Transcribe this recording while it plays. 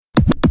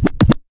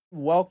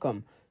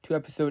welcome to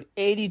episode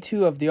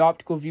 82 of the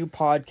Optical View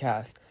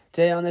podcast.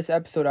 Today on this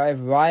episode, I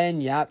have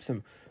Ryan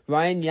Yapsam.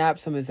 Ryan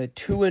Yapsam is a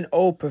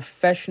 2-0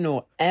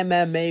 professional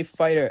MMA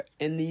fighter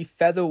in the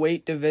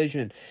featherweight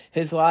division.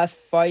 His last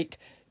fight,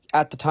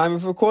 at the time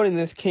of recording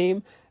this,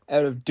 came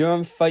out of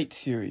Durham Fight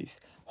Series.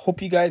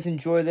 Hope you guys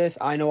enjoy this.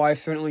 I know I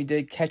certainly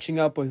did, catching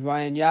up with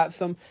Ryan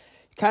Yapsam.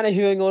 Kind of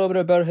hearing a little bit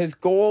about his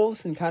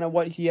goals and kind of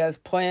what he has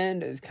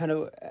planned,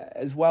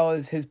 as well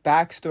as his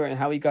backstory and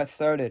how he got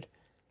started.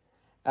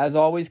 As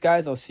always,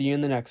 guys, I'll see you in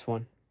the next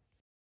one.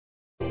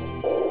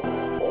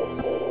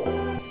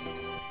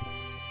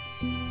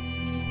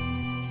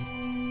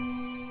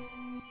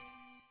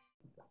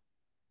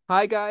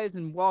 Hi, guys,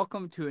 and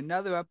welcome to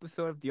another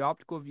episode of the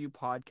Optical View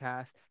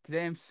podcast.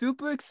 Today, I'm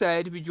super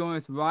excited to be joined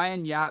with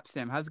Ryan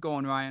Yapsam. How's it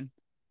going, Ryan?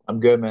 I'm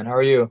good, man. How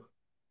are you?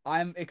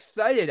 I'm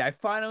excited. I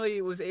finally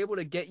was able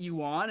to get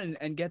you on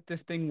and get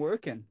this thing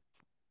working.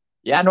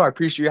 Yeah, no, I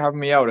appreciate you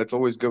having me out. It's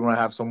always good when I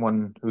have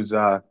someone who's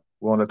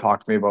willing to talk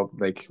to me about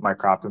like my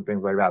craft and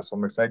things like that. So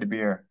I'm excited to be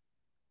here.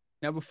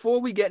 Now, before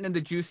we get into the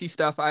juicy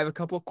stuff, I have a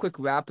couple quick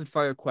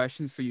rapid-fire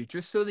questions for you,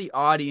 just so the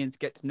audience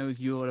gets to know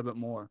you a little bit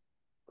more.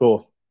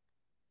 Cool.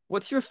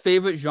 What's your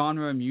favorite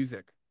genre of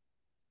music?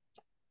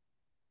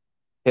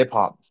 Hip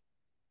hop.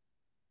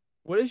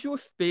 What is your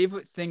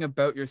favorite thing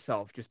about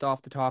yourself, just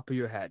off the top of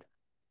your head?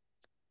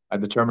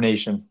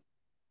 Determination.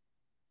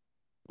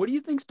 What do you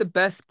think's the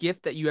best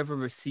gift that you ever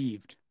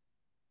received?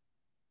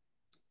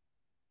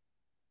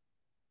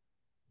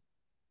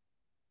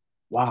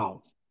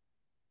 Wow.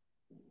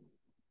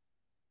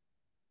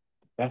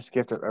 Best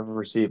gift I've ever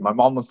received. My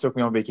mom once took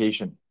me on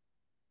vacation.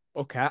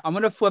 Okay, I'm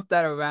gonna flip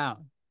that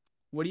around.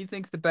 What do you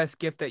think's the best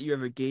gift that you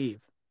ever gave?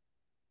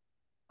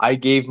 I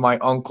gave my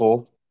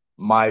uncle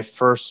my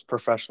first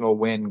professional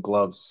win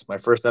gloves. My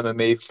first pro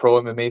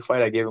MMA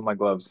fight, I gave him my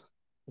gloves.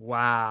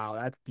 Wow,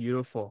 that's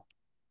beautiful.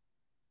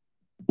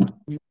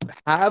 You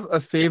have a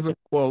favorite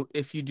quote?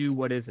 If you do,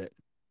 what is it?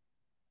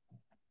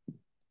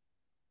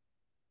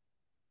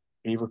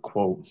 Favorite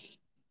quote.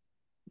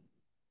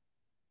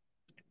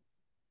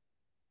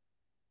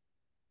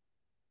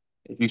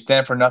 If you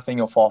stand for nothing,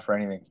 you'll fall for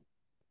anything.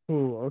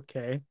 Oh,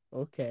 okay.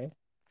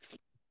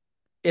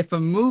 If a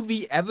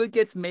movie ever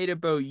gets made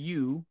about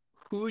you,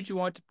 who would you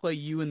want to play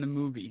you in the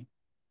movie?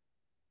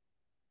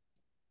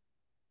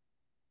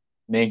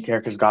 Main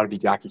character's got to be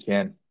Jackie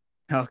Chan.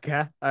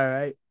 Okay, all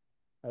right.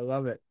 I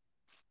love it.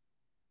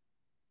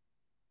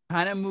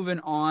 Kind of moving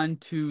on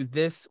to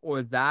this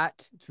or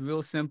that. It's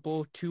real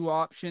simple. Two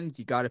options.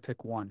 You got to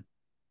pick one.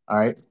 All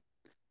right.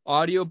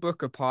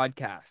 Audiobook or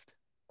podcast?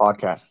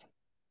 Podcast.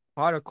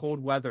 Hot or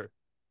cold weather?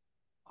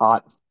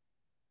 Hot.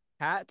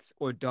 Cats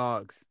or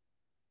dogs?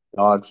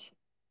 Dogs.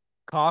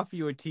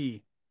 Coffee or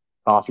tea?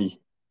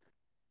 Coffee.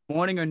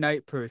 Morning or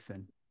night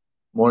person?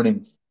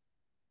 Morning.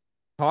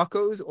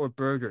 Tacos or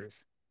burgers?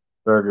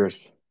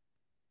 Burgers.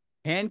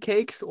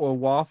 Pancakes or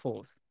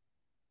waffles?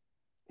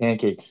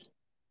 Pancakes.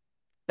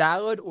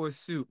 Salad or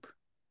soup?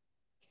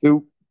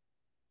 Soup.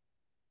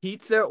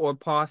 Pizza or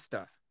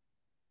pasta?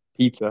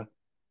 Pizza.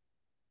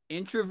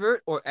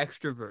 Introvert or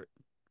extrovert?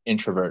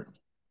 Introvert.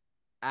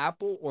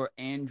 Apple or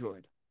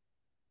Android?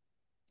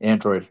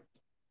 Android.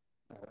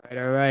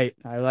 All right.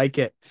 I like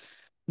it.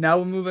 Now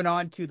we're moving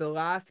on to the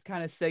last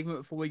kind of segment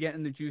before we get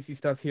into the juicy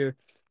stuff here.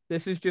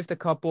 This is just a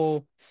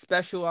couple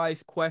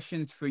specialized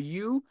questions for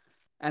you.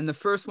 And the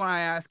first one I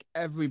ask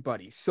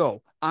everybody.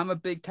 So I'm a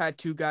big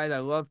tattoo guy. I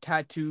love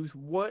tattoos.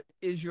 What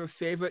is your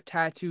favorite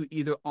tattoo,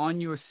 either on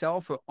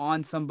yourself or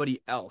on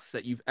somebody else,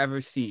 that you've ever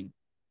seen?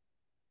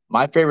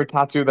 My favorite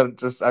tattoo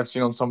that I've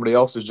seen on somebody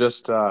else is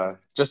just a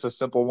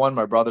simple one.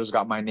 My brother's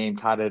got my name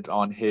tatted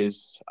on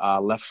his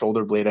left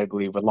shoulder blade, I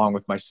believe, along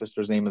with my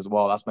sister's name as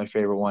well. That's my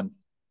favorite one.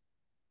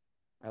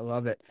 I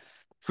love it.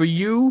 For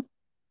you,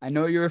 I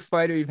know you're a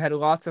fighter. You've had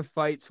lots of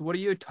fights. What are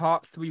your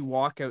top 3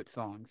 walkout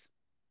songs?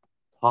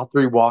 Top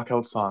 3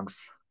 walkout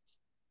songs.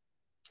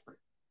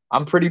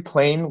 I'm pretty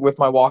plain with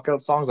my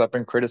walkout songs. I've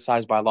been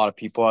criticized by a lot of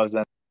people as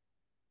that.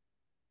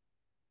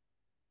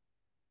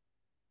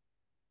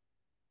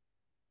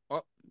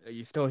 Oh, are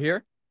you still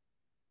here?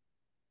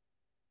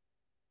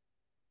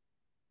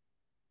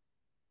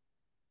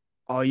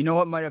 Oh, you know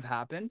what might have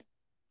happened?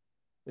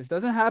 This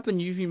doesn't happen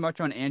usually much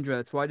on Android.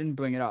 That's why I didn't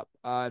bring it up.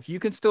 If you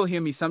can still hear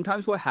me,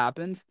 sometimes what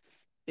happens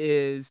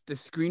is the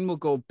screen will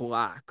go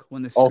black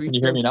when the Oh, screen can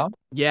you hear goes. me now?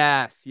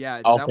 Yes, yeah.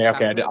 Does that Okay,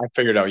 okay. happen? I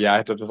figured out. Yeah, I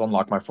have to just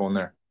unlock my phone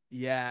there.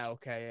 Yeah,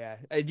 okay,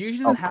 yeah. It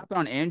usually Oh, doesn't happen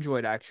on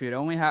Android actually.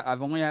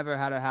 I've only ever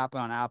had it happen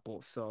on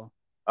Apple, so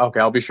okay.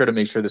 I'll be sure to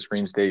make sure the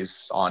screen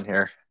stays on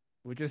here.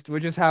 we're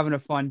just having a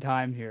fun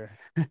time here.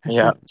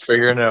 Yeah,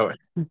 figuring it out.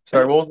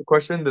 Sorry, what was the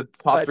question? The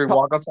top 3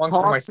 Top, walkout songs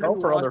for top three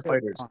myself or other walkout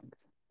fighters? songs.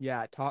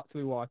 Yeah, top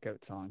 3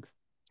 walkout songs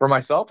For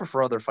myself or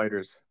for other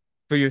fighters?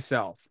 for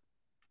yourself.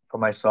 For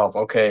myself.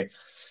 Okay.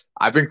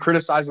 I've been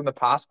criticized in the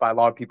past by a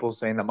lot of people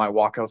saying that my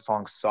walkout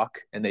songs suck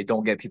and they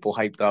don't get people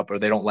hyped up or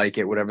they don't like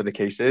it, whatever the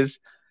case is.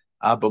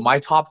 But my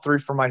top 3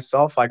 for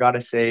myself, I gotta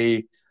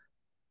say,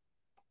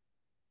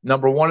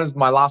 Number one is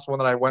my last one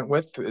that I went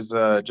with is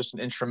just an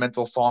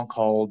instrumental song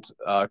called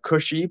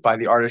Cushy by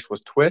the artist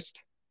was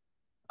Twist.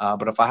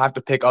 But if I have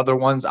to pick other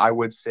ones, I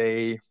would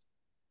say,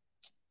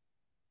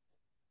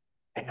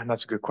 damn,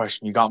 that's a good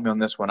question. You got me on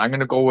this one. I'm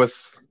gonna go with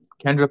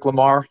Kendrick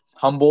Lamar,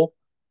 Humble,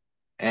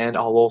 and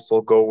I'll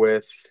also go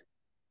with,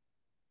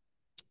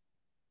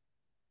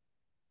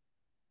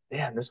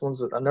 damn, this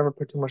one's I've never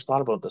put too much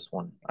thought about this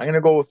one. I'm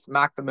gonna go with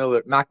Mac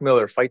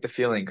Miller, Fight the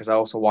Feeling, because I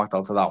also walked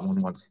out to that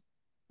one once.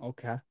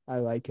 Okay, I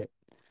like it.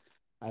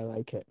 I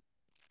like it.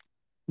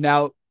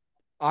 Now,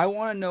 I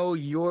want to know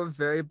your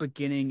very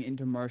beginning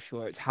into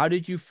martial arts. How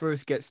did you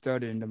first get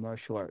started into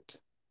martial arts?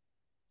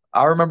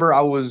 I remember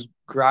I was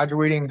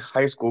graduating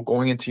high school,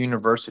 going into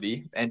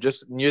university, and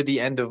just near the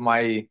end of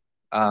my,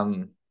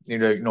 when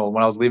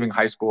I was leaving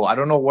high school, I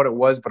don't know what it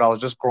was, but I was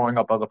just growing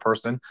up as a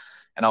person,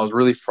 and I was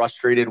really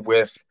frustrated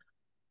with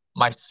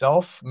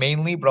myself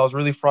mainly, but I was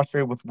really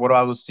frustrated with what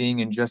I was seeing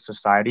in just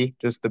society,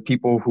 just the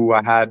people who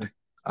I had,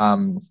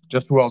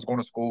 just who I was going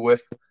to school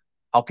with,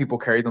 how people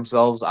carry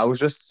themselves. I was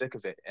just sick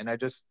of it, and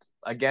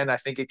again, I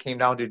think it came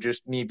down to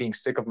just me being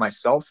sick of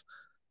myself.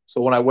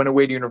 So when I went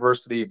away to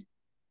university,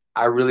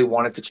 I really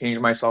wanted to change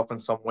myself in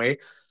some way.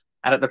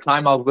 And at the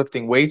time, I was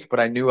lifting weights, but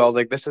I knew I was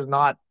like, this is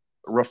not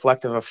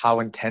reflective of how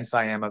intense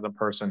I am as a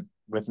person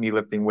with me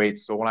lifting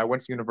weights. So when I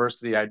went to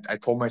university, I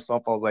told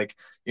myself, I was like,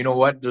 you know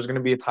what? There's going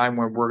to be a time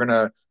when we're going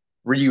to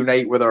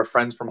reunite with our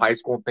friends from high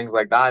school and things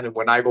like that. And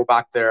when I go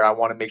back there, I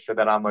want to make sure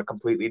that I'm a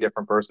completely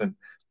different person.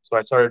 So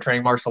I started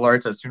training martial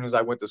arts as soon as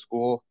I went to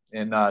school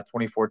in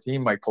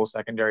 2014, my post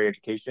secondary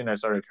education. I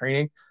started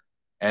training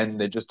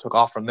and it just took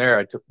off from there.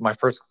 I took my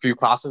first few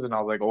classes and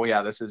I was like, oh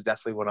yeah, this is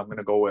definitely what I'm going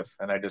to go with.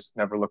 And I just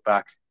never looked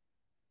back.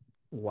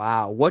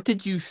 Wow. What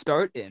did you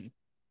start in?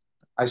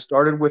 I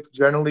started with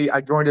generally,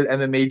 I joined an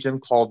MMA gym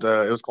called,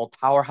 it was called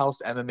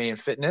Powerhouse MMA and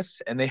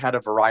Fitness. And they had a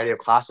variety of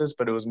classes,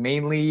 but it was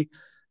mainly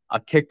a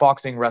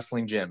kickboxing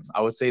wrestling gym.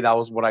 I would say that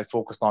was what I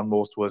focused on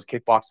most was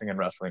kickboxing and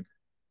wrestling.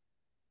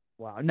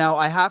 Wow. Now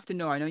I have to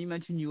know, I know you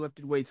mentioned you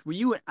lifted weights. Were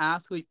you an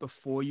athlete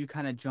before you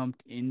kind of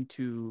jumped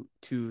into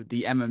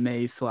the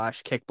MMA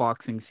slash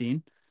kickboxing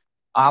scene?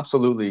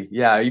 Absolutely.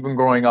 Yeah. Even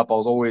growing up,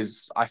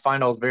 I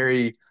find I was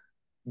very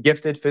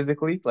gifted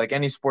physically. Like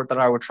any sport that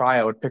I would try,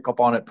 I would pick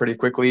up on it pretty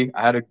quickly.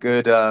 I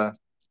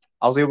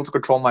was able to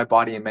control my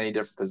body in many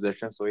different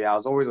positions. So yeah, I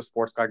was always a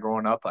sports guy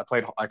growing up. I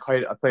played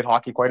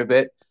hockey quite a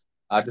bit.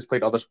 I just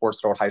played other sports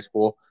throughout high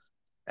school.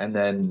 And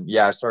then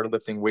yeah, I started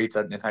lifting weights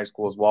in high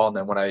school as well. And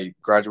then when I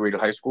graduated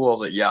high school, I was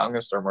like, yeah, I'm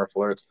gonna start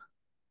martial arts.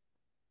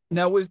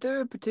 Now, was there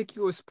a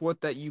particular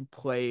sport that you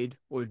played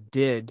or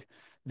did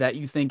that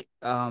you think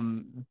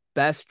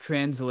best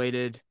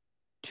translated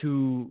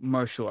to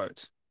martial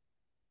arts?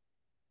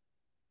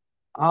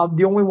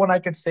 The only one I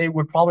could say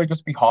would probably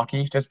just be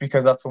hockey, just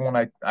because that's the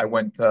one I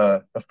went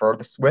the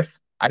furthest with.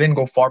 I didn't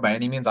go far by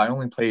any means. I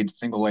only played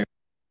single A.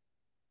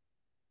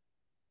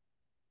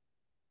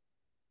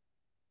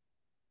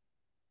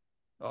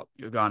 Oh,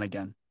 you're gone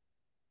again.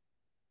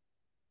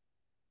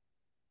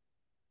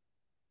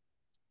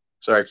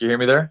 Sorry, can you hear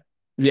me there?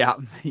 Yeah,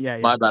 yeah,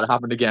 yeah. My bad, it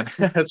happened again.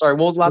 Sorry, what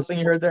was the last thing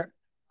you heard there?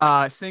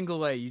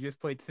 Single A. You just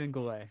played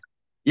single A.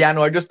 Yeah,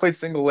 no, I just played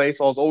single A,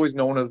 so I was always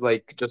known as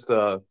like just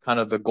the kind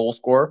of the goal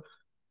scorer.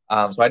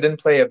 So I didn't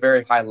play a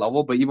very high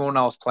level, but even when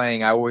I was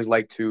playing, I always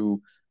liked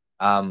to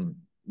um,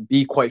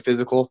 be quite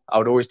physical. I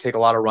would always take a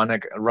lot of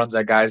runs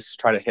at guys,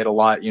 try to hit a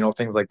lot,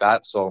 things like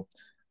that. So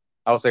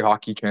I would say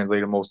hockey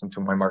translated most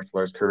into my martial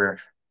arts career.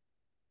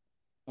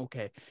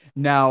 Okay.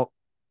 Now,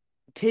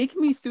 take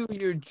me through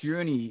your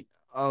journey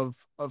of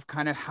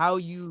kind of how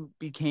you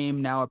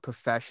became now a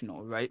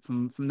professional, right?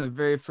 From the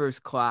very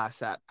first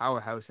class at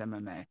Powerhouse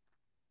MMA.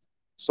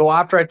 So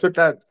after I took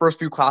that first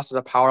few classes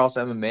at Powerhouse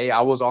MMA,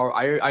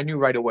 I knew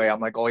right away.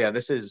 I'm like, oh yeah,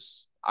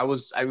 it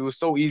was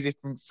so easy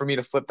for me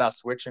to flip that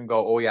switch and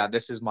go, oh yeah,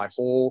 this is my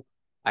whole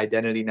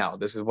identity now.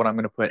 This is what I'm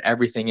going to put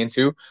everything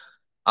into.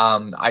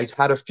 I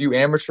had a few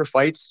amateur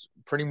fights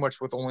pretty much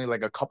with only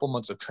like a couple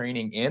months of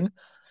training in.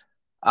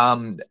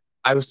 Um,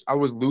 I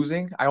was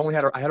losing. I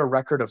had a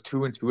record of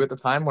 2-2 at the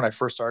time when I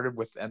first started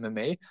with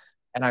MMA.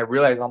 And I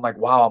realized I'm like,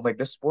 wow, I'm like,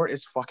 this sport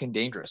is fucking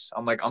dangerous.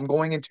 I'm like, I'm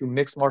going into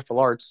mixed martial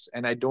arts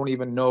and I don't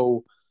even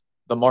know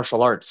the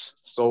martial arts.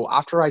 So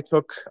after I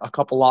took a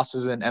couple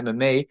losses in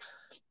MMA,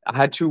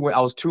 I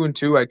was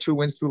 2-2. I had 2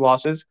 wins, 2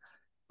 losses.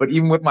 But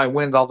even with my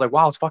wins, I was like,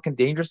 wow, it's fucking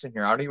dangerous in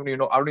here. I don't even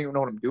know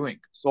what I'm doing.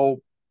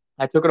 So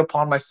I took it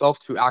upon myself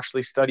to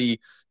actually study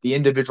the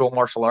individual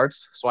martial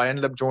arts. So I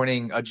ended up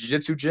joining a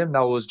jiu-jitsu gym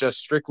that was just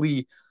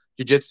strictly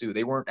jiu-jitsu.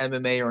 They weren't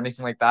MMA or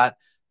anything like that.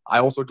 I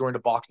also joined a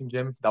boxing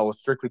gym that was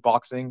strictly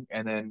boxing.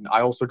 And then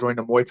I also joined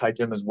a Muay Thai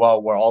gym as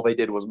well, where all they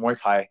did was Muay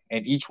Thai.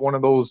 And each one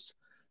of those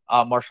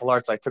martial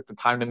arts, I took the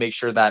time to make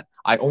sure that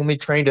I only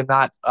trained in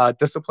that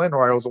discipline,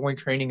 or I was only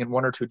training in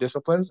one or two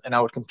disciplines, and I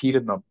would compete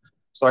in them.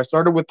 So I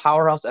started with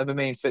Powerhouse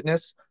MMA and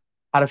Fitness,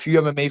 had a few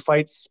MMA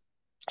fights,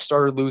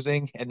 started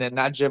losing, and then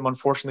that gym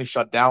unfortunately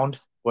shut down.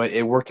 But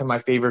it worked in my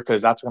favor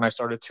because that's when I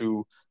started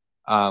to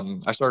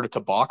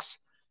box,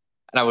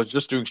 and I was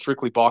just doing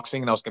strictly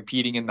boxing, and I was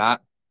competing in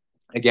that.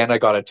 Again, I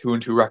got a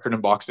 2-2 record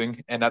in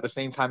boxing. And at the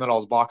same time that I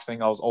was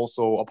boxing, I was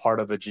also a part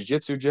of a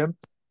jiu-jitsu gym,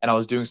 and I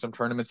was doing some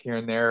tournaments here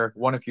and there,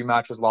 won a few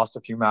matches, lost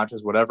a few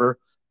matches, whatever.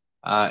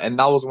 And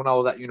that was when I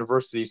was at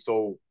university.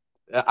 So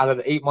out of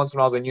the 8 months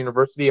when I was in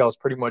university, I was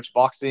pretty much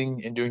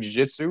boxing and doing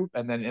jiu-jitsu.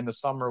 And then in the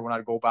summer, when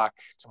I'd go back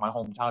to my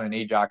hometown in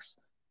Ajax,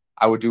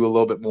 I would do a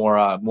little bit more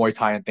Muay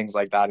Thai and things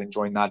like that and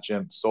join that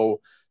gym. So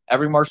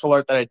every martial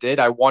art that I did,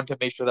 I wanted to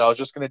make sure that I was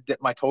just going to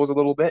dip my toes a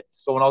little bit.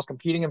 So when I was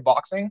competing in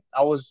boxing,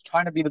 I was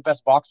trying to be the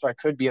best boxer I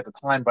could be at the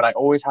time, but I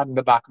always had in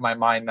the back of my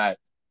mind that,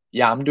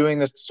 yeah, I'm doing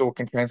this so it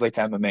can translate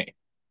to MMA.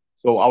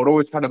 So I would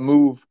always try to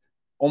move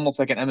almost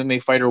like an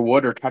MMA fighter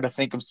would, or try to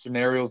think of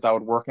scenarios that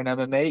would work in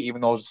MMA,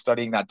 even though I was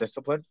studying that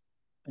discipline.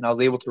 And I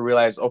was able to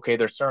realize, okay,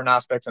 there's certain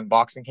aspects in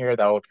boxing here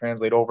that will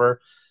translate over.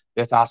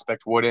 This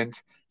aspect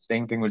wouldn't.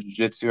 Same thing with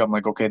jiu-jitsu. I'm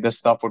like, okay, this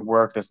stuff would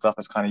work. This stuff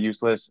is kind of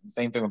useless. And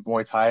same thing with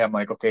Muay Thai. I'm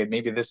like, okay,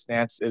 maybe this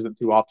stance isn't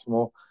too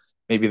optimal.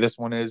 Maybe this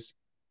one is.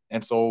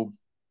 And so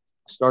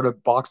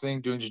started boxing,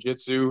 doing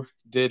jiu-jitsu,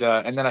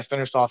 and then I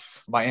finished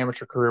off my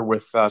amateur career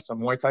with some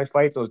Muay Thai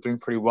fights. I was doing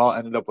pretty well.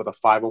 Ended up with a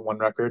 5-1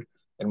 record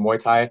in Muay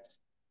Thai.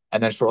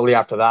 And then shortly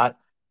after that,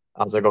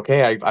 I was like,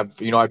 okay, I've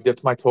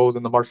dipped my toes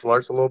in the martial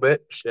arts a little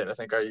bit. Shit, I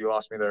think you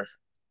lost me there.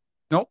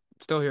 Nope,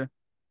 still here.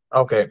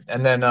 Okay,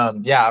 and then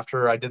yeah,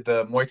 after I did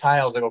the Muay Thai,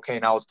 I was like, okay,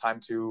 now it's time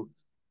to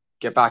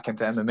get back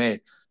into MMA.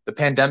 The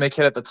pandemic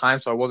hit at the time,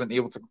 so I wasn't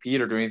able to compete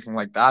or do anything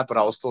like that, but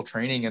I was still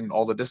training in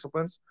all the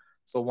disciplines.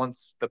 So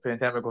once the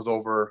pandemic was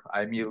over,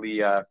 I immediately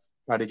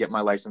tried to get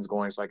my license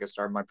going so I could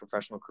start my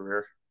professional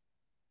career.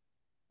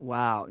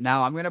 Wow.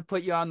 Now I'm gonna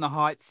put you on the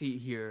hot seat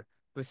here.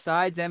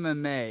 Besides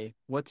MMA,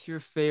 what's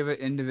your favorite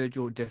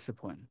individual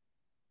discipline?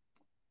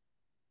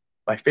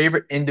 My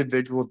favorite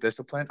individual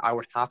discipline, I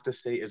would have to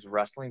say, is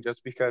wrestling,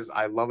 just because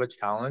I love a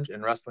challenge,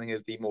 and wrestling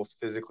is the most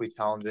physically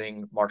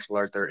challenging martial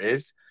art there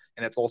is,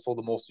 and it's also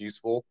the most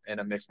useful in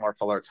a mixed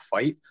martial arts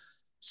fight.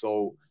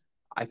 So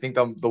I think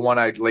the one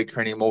I like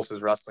training most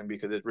is wrestling,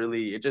 because it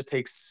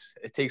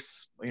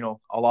takes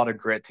a lot of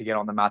grit to get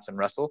on the mats and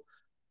wrestle.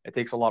 It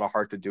takes a lot of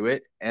heart to do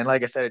it, and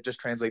like I said, it just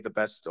translates the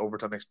best over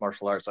to mixed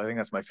martial arts. So I think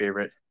that's my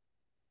favorite.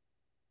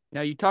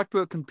 Now you talked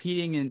about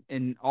competing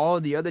in all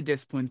of the other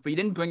disciplines, but you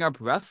didn't bring up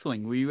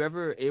wrestling. Were you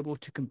ever able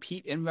to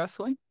compete in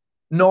wrestling?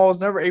 No, I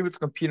was never able to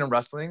compete in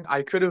wrestling.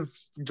 I could have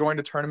joined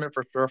a tournament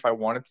for sure if I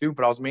wanted to,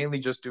 but I was mainly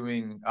just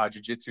doing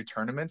jiu-jitsu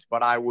tournaments.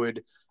 But I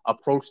would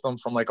approach them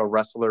from like a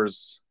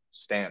wrestler's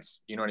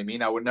stance. You know what I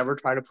mean? I would never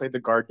try to play the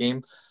guard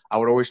game. I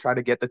would always try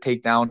to get the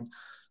takedown,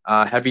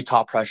 heavy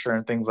top pressure,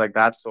 and things like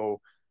that.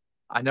 So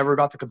I never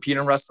got to compete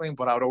in wrestling,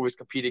 but I would always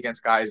compete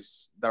against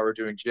guys that were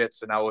doing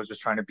jits, and I was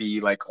just trying to be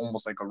like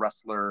almost like a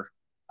wrestler,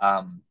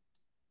 um,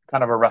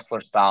 kind of a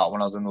wrestler style when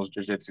I was in those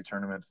jiu-jitsu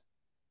tournaments.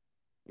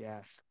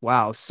 Yes.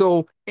 Wow.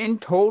 So in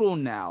total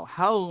now,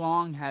 how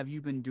long have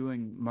you been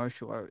doing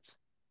martial arts?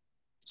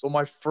 So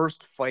my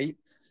first fight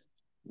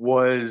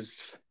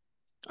was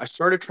I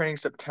started training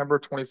September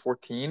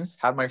 2014,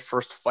 had my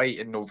first fight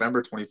in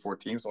November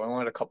 2014, so I only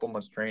had a couple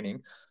months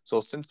training. So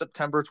since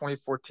September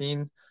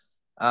 2014,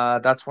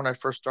 that's when I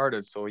first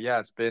started. So yeah,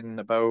 it's been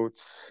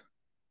about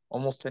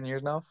almost 10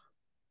 years now.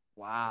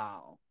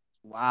 Wow.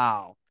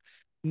 Wow.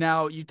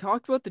 Now, you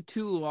talked about the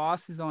two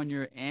losses on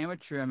your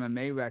amateur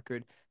MMA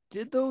record.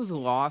 Did those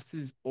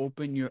losses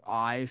open your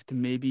eyes to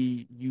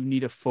maybe you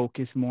need to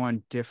focus more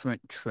on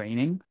different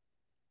training?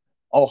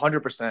 Oh,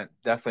 100%,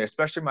 definitely.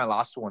 Especially my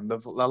last one. The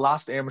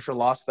last amateur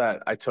loss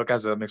that I took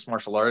as a mixed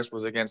martial artist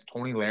was against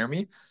Tony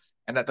Laramie.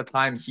 And at the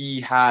time,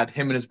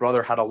 him and his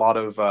brother had a lot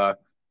of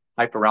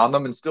hype around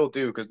them, and still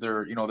do, because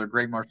they're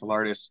great martial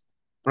artists.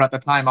 But at the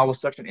time, I was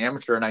such an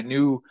amateur, and I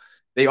knew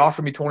they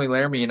offered me Tony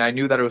Laramie, and I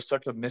knew that it was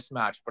such a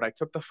mismatch, but I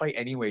took the fight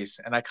anyways.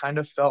 And I kind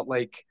of felt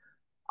like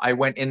I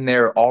went in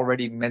there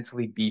already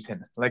mentally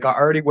beaten. Like I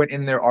already went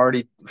in there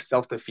already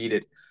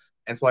self-defeated.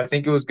 And so I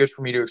think it was good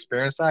for me to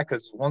experience that,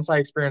 because once I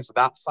experienced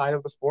that side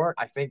of the sport,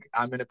 I think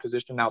I'm in a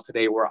position now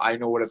today where I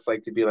know what it's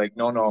like to be like,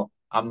 no, no,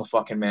 I'm the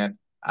fucking man.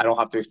 I don't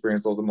have to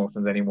experience those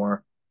emotions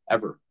anymore,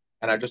 ever.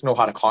 And I just know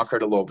how to conquer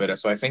it a little bit. And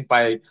so I think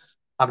by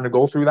having to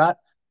go through that,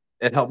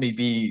 it helped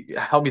me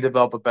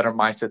develop a better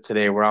mindset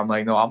today, where I'm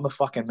like, no, I'm the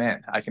fucking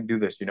man. I can do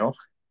this.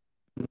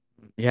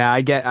 Yeah,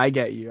 I get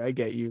you. I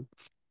get you.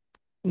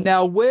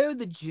 Now, where are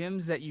the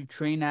gyms that you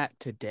train at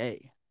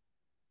today?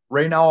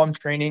 Right now, I'm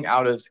training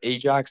out of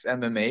Ajax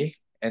MMA,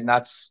 and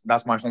that's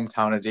my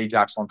hometown is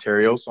Ajax,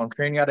 Ontario. So I'm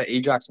training out of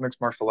Ajax Mixed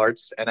Martial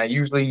Arts, and I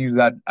use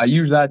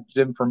that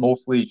gym for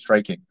mostly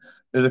striking.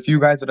 There's a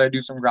few guys that I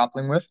do some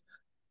grappling with,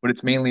 but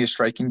it's mainly a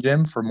striking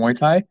gym for Muay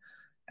Thai,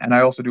 and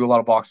I also do a lot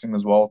of boxing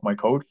as well with my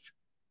coach.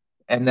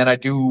 And then I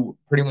do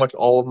pretty much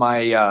all of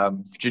my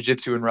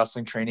jiu-jitsu and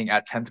wrestling training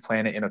at 10th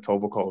Planet in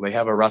Etobicoke. They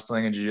have a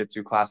wrestling and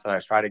jiu-jitsu class that I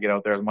try to get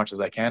out there as much as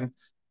I can.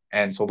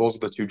 And so those are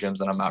the two gyms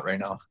that I'm at right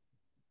now.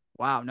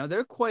 Wow, now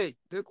they're quite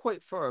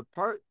far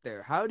apart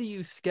there. How do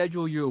you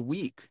schedule your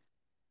week?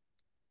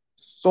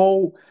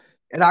 So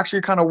it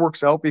actually kind of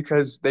works out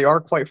because they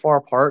are quite far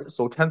apart.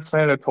 So 10th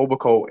Planet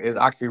Etobicoke is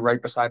actually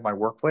right beside my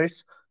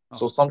workplace.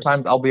 So Oh, great.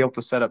 sometimes I'll be able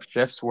to set up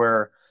shifts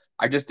where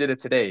I just did it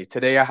today.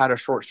 Today I had a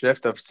short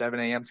shift of 7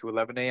 a.m. to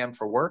 11 a.m.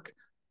 for work.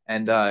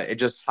 And it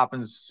just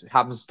happens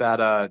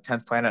that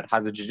 10th Planet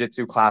has a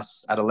jiu-jitsu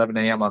class at 11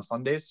 a.m. on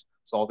Sundays.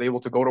 So I was able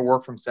to go to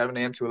work from 7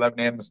 a.m. to 11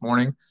 a.m. this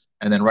morning.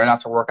 And then right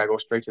after work, I go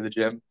straight to the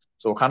gym.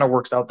 So it kind of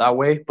works out that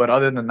way. But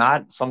other than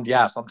that,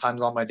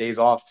 sometimes on my days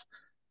off,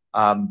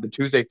 the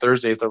Tuesday,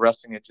 Thursday is the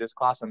wrestling and jiu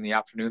class in the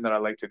afternoon that I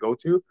like to go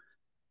to.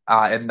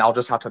 And I'll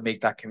just have to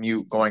make that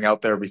commute going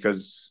out there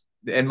because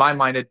in my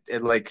mind,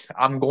 it like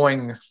I'm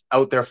going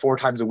out there 4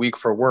 times a week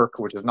for work,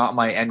 which is not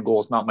my end goal.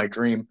 It's not my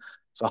dream.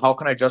 So how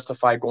can I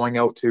justify going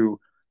out to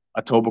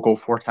a Tobago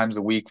 4 times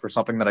a week for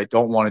something that I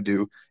don't want to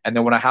do? And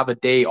then when I have a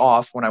day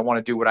off, when I want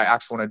to do what I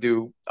actually want to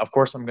do, of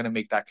course I'm going to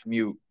make that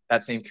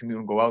same commute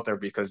and go out there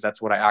because that's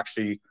what I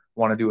actually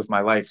want to do with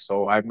my life.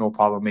 So I have no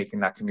problem making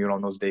that commute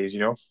on those days,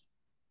 you know?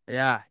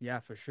 Yeah, yeah,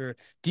 for sure.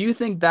 Do you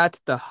think that's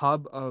the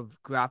hub of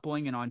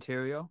grappling in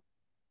Ontario?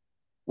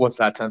 What's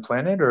that, 10th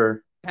Planet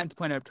or? 10th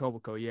Planet of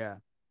Tobico, yeah.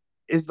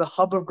 Is the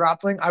hub of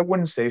grappling? I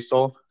wouldn't say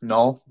so.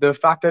 No, the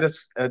fact that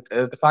it's a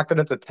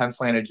 10th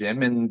planet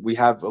gym and we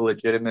have a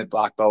legitimate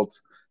black belt,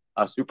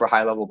 a super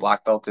high level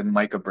black belt in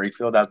Micah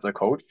Brakefield as the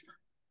coach.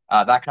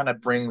 That kind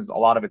of brings a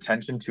lot of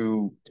attention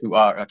to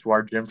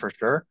our gym for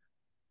sure.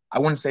 I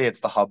wouldn't say it's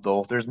the hub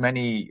though. There's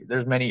many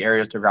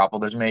areas to grapple.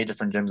 There's many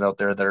different gyms out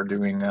there that are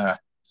doing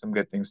some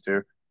good things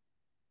too.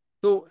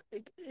 So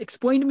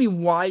explain to me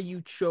why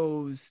you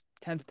chose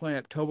 10th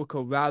Planet of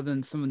Tobico rather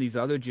than some of these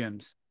other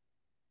gyms.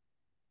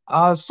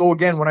 So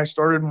again, when I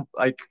started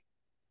my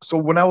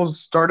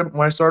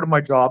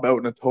job out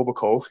in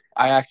Etobicoke,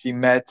 I actually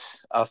met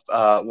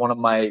one of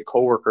my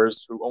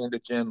coworkers who owned a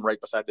gym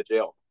right beside the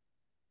jail.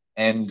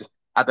 And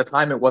at the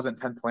time, it wasn't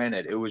 10th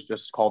Planet. It was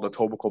just called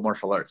Etobicoke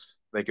Martial Arts.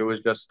 Like it was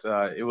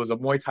a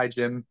Muay Thai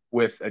gym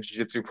with a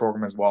jiu-jitsu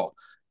program as well.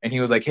 And he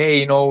was like,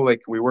 "Hey,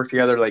 like we work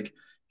together. Like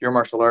you're a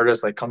martial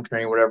artist. Like come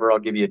train, whatever. I'll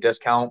give you a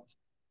discount."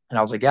 And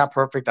I was like, "Yeah,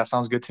 perfect. That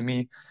sounds good to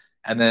me."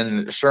 And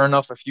then, sure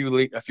enough, a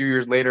few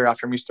years later,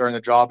 after me starting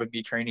the job and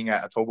me training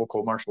at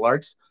Etobicoke Martial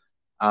Arts,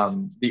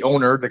 the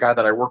owner, the guy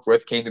that I work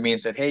with, came to me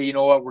and said, "Hey, you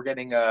know what? We're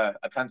getting a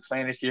 10th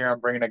Planet here. I'm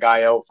bringing a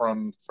guy out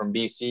from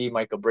BC,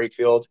 Michael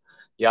Brakefield,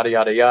 yada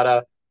yada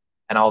yada."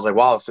 And I was like,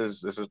 "Wow, this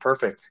is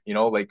perfect."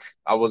 Like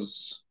I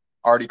was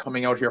already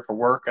coming out here for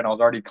work, and I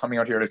was already coming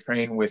out here to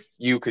train with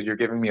you because you're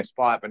giving me a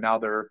spot. But now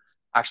they're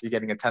actually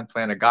getting a 10th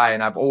Planet guy,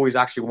 and I've always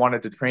actually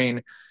wanted to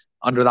train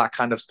under that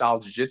kind of style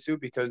of jiu-jitsu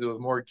because it was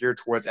more geared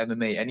towards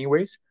MMA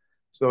anyways.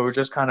 So it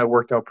just kind of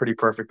worked out pretty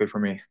perfectly for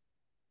me.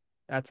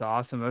 That's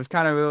awesome. It was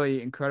kind of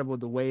really incredible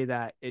the way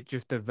that it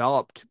just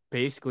developed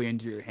basically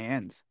into your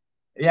hands.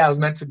 Yeah, it was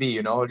meant to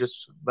be,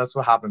 just that's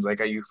what happens.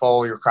 Like you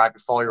follow your craft,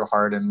 you follow your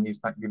heart, and these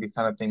kind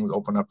of things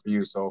open up for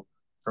you. So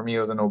for me,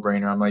 it was a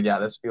no-brainer. I'm like, yeah,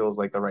 this feels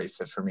like the right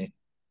fit for me.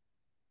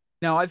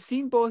 Now, I've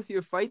seen both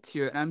your fights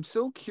here, and I'm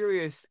so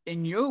curious,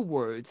 in your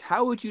words,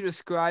 how would you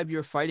describe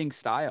your fighting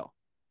style?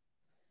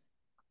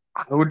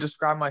 I would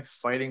describe my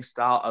fighting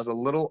style as a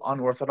little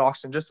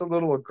unorthodox and just a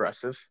little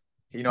aggressive.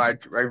 I don't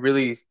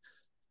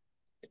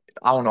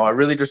know. I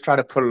really just try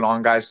to put it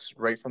on guys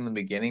right from the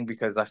beginning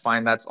because I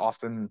find that's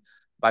often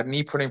by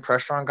me putting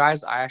pressure on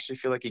guys, I actually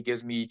feel like it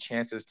gives me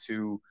chances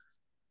to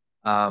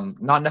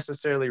not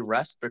necessarily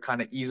rest, but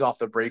kind of ease off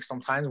the brakes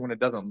sometimes when it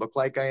doesn't look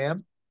like I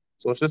am.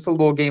 So it's just a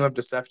little game of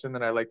deception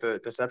that I like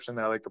to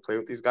play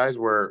with these guys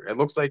where it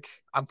looks like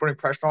I'm putting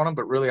pressure on them,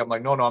 but really I'm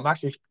like, no, I'm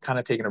actually kind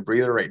of taking a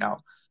breather right now.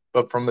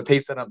 But from the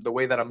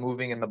way that I'm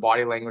moving and the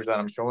body language that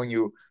I'm showing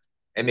you,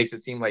 it makes it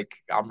seem like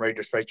I'm ready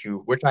to strike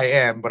you, which I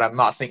am, but I'm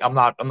not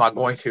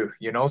going to.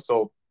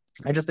 So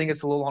I just think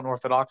it's a little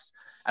unorthodox.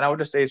 And I would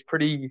just say it's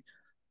pretty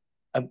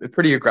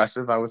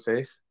aggressive, I would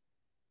say.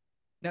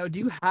 Now, do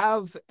you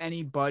have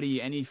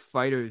anybody, any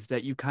fighters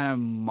that you kind of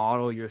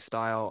model your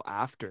style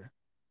after?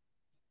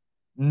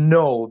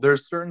 No,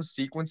 there's certain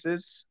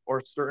sequences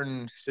or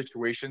certain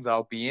situations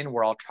I'll be in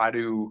where I'll try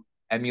to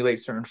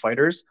emulate certain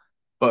fighters.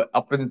 But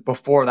up and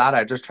before that,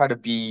 I just try to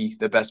be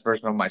the best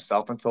version of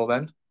myself until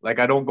then. Like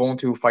I don't go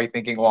into a fight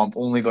thinking, oh, I'm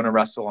only going to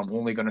wrestle, I'm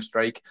only going to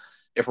strike.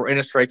 If we're in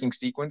a striking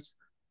sequence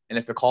and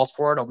if it calls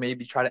for it, I'll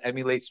maybe try to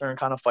emulate certain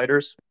kind of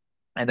fighters.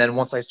 And then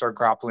once I start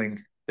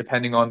grappling,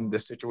 depending on the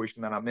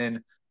situation that I'm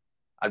in,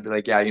 I'd be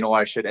like, yeah, you know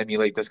what, I should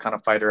emulate this kind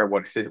of fighter.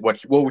 What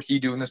would he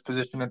do in this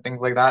position and things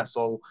like that.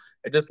 So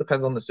it just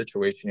depends on the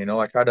situation.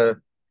 I try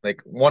to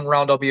like one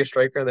round I'll be a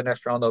striker, the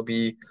next round I'll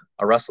be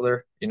a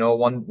wrestler.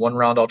 One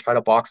round I'll try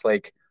to box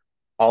like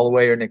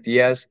Holloway or Nick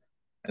Diaz,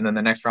 and then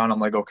the next round I'm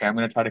like, okay, I'm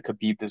gonna try to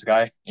beat this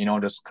guy.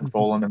 Just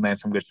control him and land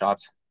some good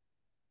shots.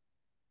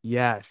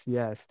 Yes,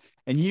 yes.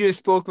 And you just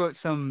spoke about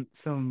some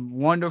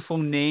wonderful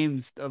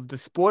names of the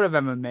sport of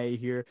MMA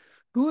here.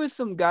 Who are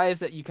some guys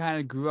that you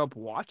kind of grew up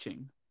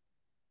watching?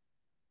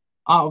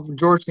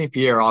 George St.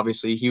 Pierre,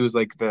 obviously, he was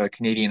like the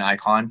Canadian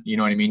icon. You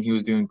know what I mean? He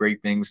was doing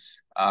great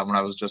things when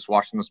I was just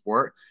watching the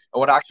sport. And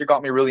what actually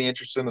got me really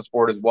interested in the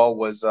sport as well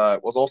was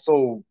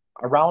also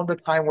around the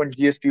time when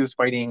GSP was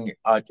fighting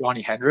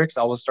Johnny Hendricks.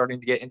 I was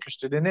starting to get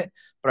interested in it,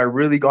 but I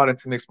really got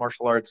into mixed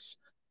martial arts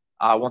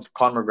once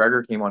Conor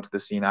McGregor came onto the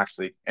scene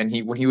actually, and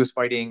he when he was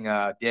fighting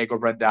Diego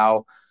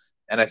Brandao,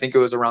 and I think it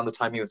was around the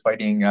time he was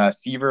fighting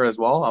Seaver as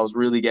well. I was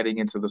really getting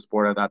into the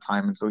sport at that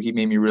time, and so he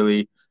made me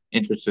really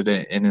interested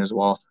in it as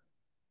well.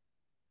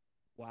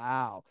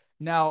 Wow.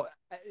 Now,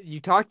 you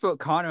talked about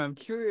Connor. I'm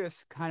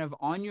curious, kind of,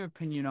 on your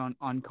opinion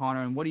on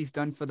Connor and what he's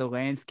done for the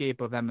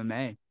landscape of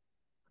MMA.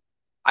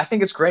 I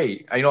think it's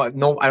great.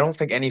 No, I don't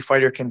think any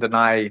fighter can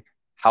deny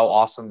how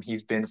awesome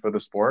he's been for the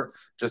sport.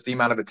 Just the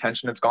amount of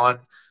attention it's gone,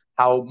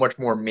 how much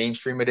more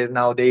mainstream it is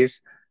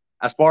nowadays.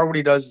 As far as what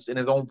he does in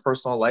his own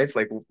personal life,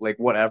 like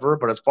whatever.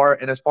 But as far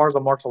as a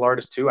martial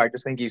artist too, I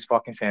just think he's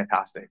fucking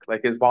fantastic.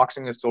 Like his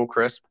boxing is so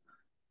crisp.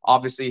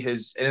 Obviously,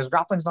 his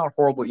grappling's not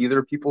horrible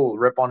either. People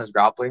rip on his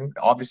grappling.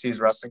 Obviously, his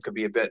wrestling could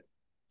be a bit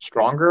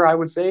stronger, I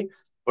would say.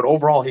 But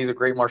overall, he's a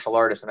great martial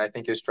artist, and I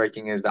think his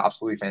striking is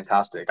absolutely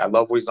fantastic. I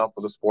love what he's done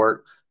for the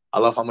sport. I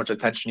love how much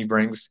attention he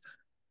brings.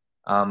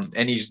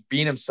 And he's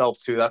being himself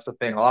too. That's the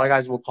thing. A lot of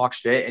guys will talk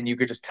shit, and you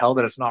could just tell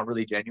that it's not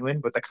really genuine.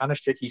 But the kind of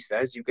shit he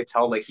says, you could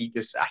tell like he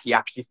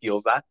actually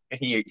feels that, and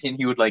he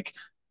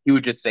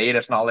would just say it.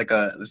 It's not like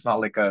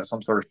a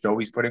some sort of show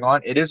he's putting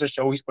on. It is a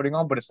show he's putting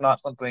on, but it's not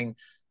something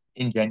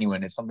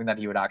ingenuine. It's something that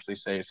he would actually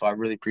say. So I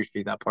really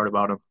appreciate that part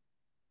about him.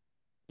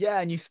 Yeah,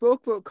 and you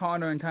spoke about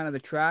Connor and kind of the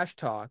trash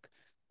talk.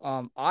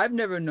 I've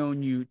never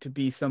known you to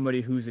be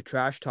somebody who's a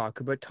trash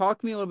talker, but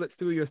talk me a little bit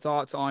through your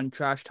thoughts on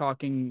trash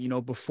talking,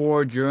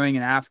 before, during,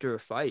 and after a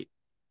fight.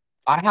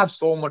 I have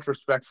so much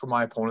respect for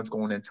my opponents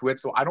going into it,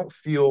 so I don't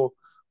feel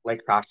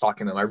like trash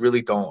talking them. I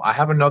really don't. I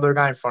have another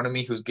guy in front of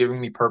me who's giving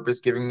me purpose,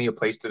 giving me a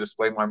place to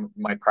display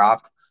my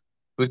craft,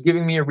 who's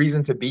giving me a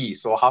reason to be.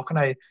 So how can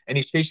I? And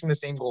he's chasing the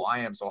same goal I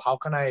am. So how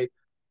can I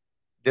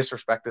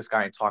disrespect this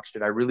guy and talk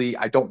shit?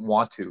 I don't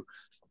want to.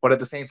 But at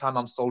the same time,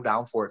 I'm so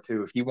down for it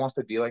too. If he wants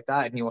to be like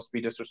that and he wants to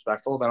be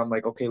disrespectful, then I'm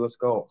like, okay, let's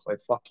go. Like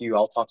fuck you,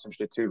 I'll talk some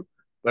shit too.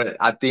 But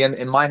at the end,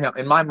 in my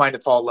mind,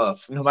 it's all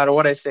love. No matter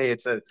what I say,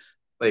 it's a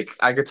like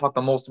I could talk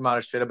the most amount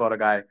of shit about a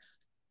guy,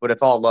 but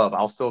it's all love.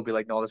 I'll still be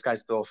like, no, this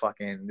guy's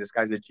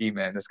a G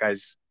man.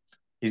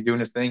 He's doing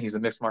his thing. He's a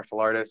mixed martial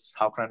artist.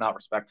 How can I not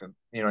respect him?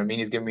 You know what I mean?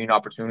 He's giving me an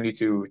opportunity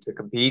to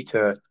compete,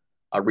 to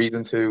a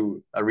reason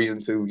to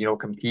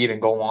compete and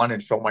go on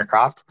and show my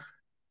craft.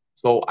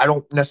 So I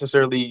don't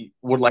necessarily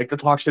would like to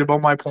talk shit about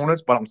my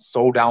opponents, but I'm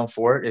so down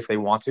for it if they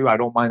want to. I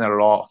don't mind that at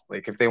all.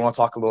 Like if they want to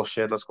talk a little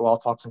shit, let's go. I'll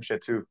talk some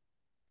shit too.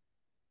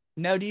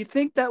 Now, do you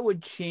think that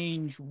would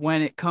change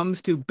when it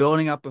comes to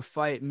building up a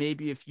fight?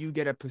 Maybe if you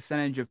get a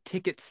percentage of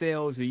ticket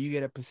sales or you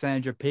get a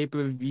percentage of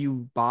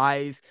pay-per-view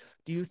buys,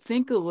 do you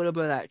think a little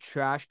bit of that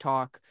trash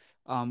talk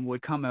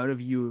would come out of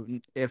you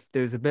if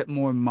there's a bit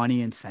more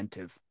money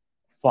incentive?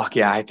 Fuck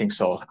yeah, I think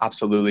so.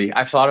 Absolutely.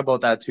 I've thought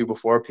about that too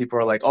before. People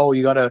are like, oh,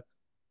 you gotta,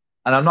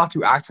 and I'm not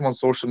too active on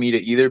social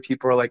media either.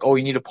 People are like, oh,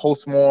 you need to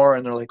post more.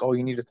 And they're like, oh,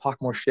 you need to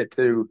talk more shit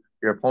to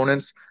your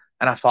opponents.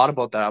 And I thought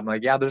about that. I'm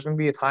like, yeah, there's going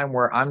to be a time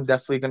where I'm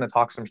definitely going to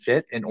talk some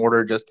shit in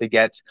order just to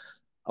get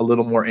a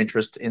little more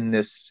interest in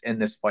this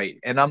fight.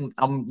 And I'm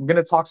going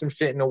to talk some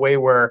shit in a way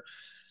where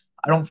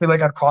I don't feel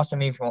like I've crossed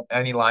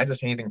any lines of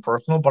anything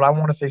personal, but I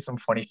want to say some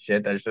funny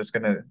shit that's just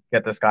going to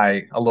get this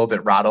guy a little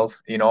bit rattled.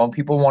 And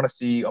people want to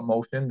see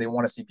emotion. They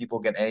want to see people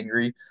get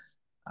angry.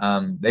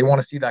 They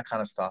want to see that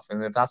kind of stuff,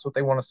 and if that's what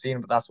they want to see,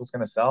 and if that's what's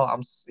going to sell,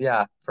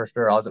 yeah, for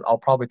sure. I'll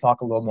probably talk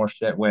a little more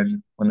shit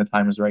when the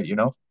time is right.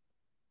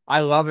 I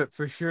love it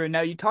for sure.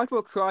 Now, you talked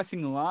about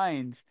crossing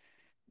lines.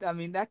 I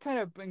mean, that kind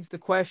of brings the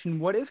question,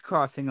 what is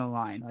crossing a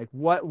line? Like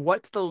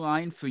what's the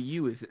line for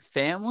you? Is it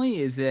family?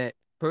 Is it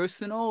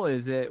personal?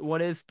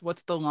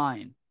 What's the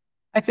line?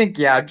 I think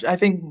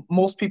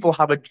most people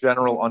have a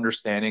general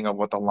understanding of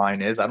what the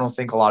line is. I don't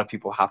think a lot of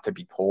people have to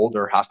be told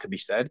or has to be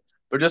said,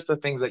 but just the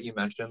things that you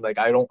mentioned, like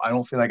I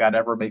don't feel like I'd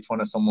ever make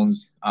fun of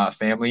someone's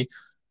family.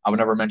 I would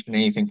never mention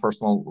anything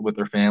personal with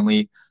their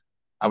family.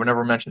 I would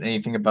never mention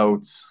anything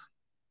about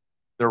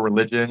their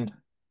religion,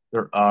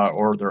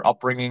 or their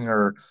upbringing,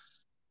 or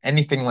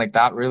anything like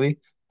that, really.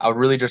 I would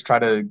really just try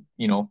to,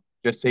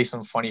 just say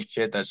some funny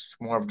shit that's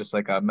more of just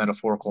like a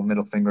metaphorical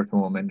middle finger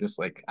to him, and just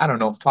like, I don't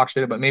know, talk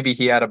shit about maybe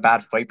he had a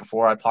bad fight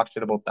before. I talk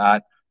shit about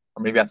that.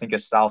 Or maybe I think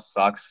his style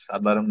sucks.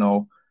 I'd let him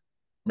know.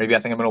 Maybe I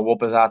think I'm gonna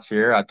whoop his ass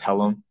here. I'd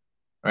tell him.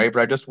 Right.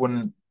 But I just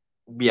wouldn't,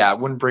 yeah, I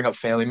wouldn't bring up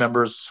family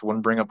members,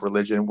 wouldn't bring up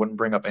religion, wouldn't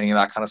bring up any of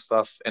that kind of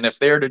stuff. And if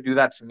they were to do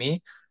that to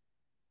me,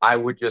 I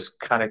would just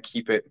kind of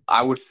keep it.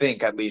 I would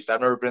think, at least,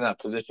 I've never been in that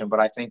position, but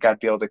I think I'd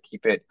be able to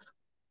keep it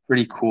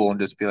pretty cool and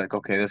just be like,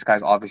 okay, this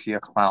guy's obviously a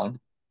clown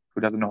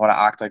who doesn't know how to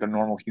act like a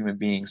normal human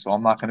being. So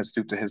I'm not going to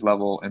stoop to his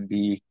level and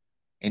be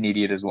an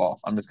idiot as well.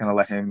 I'm just going to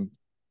let him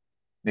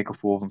make a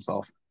fool of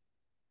himself.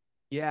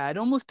 Yeah, it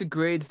almost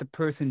degrades the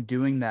person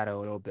doing that a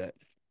little bit.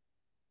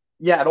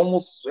 Yeah, it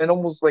almost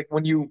like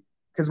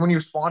because when you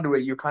respond to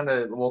it, you kind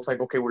of, well, it's like,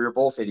 okay, well, you're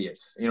both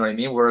idiots. You know what I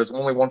mean? Whereas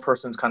only one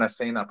person's kind of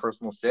saying that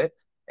personal shit,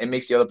 it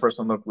makes the other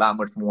person look that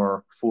much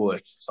more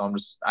foolish. So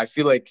I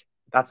feel like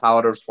that's how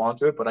I'd respond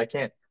to it, but I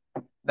can't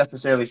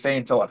necessarily say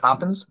until it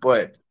happens,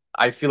 but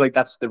I feel like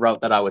that's the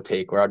route that I would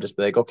take, where I'll just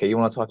be like, okay, you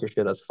want to talk your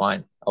shit, that's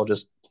fine. I'll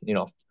just,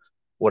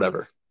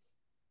 whatever.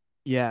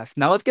 Yes.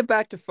 Now let's get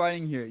back to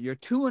fighting here. You're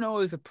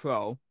 2-0 as a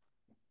pro,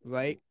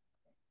 right?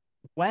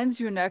 When's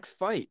your next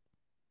fight?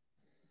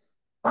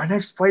 My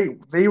next fight,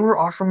 they were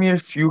offering me a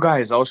few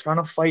guys. I was trying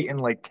to fight in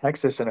like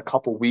Texas in a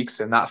couple weeks,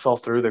 and that fell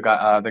through. The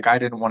guy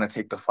didn't want to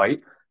take the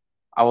fight.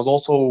 I was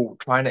also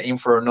trying to aim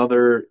for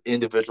another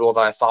individual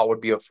that I thought would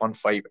be a fun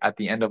fight at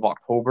the end of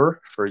October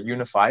for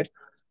Unified,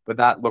 but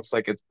that looks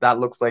like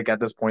at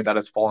this point that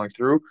it's falling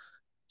through.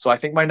 So I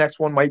think my next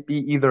one might be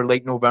either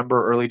late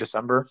November, early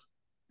December.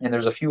 And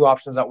there's a few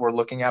options that we're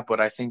looking at, but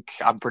I think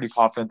I'm pretty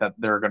confident that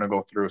they're going to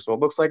go through. So it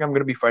looks like I'm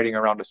going to be fighting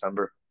around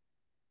December.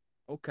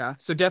 Okay.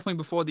 So definitely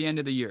before the end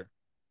of the year.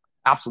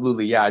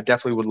 Absolutely. Yeah, I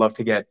definitely would love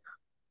to get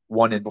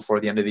one in before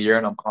the end of the year,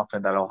 and I'm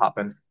confident that'll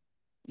happen.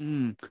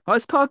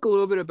 Let's talk a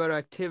little bit about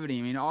activity.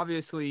 I mean,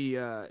 obviously,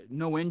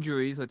 no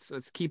injuries.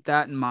 Let's keep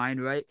that in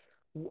mind, right?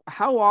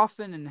 How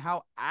often and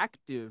how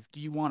active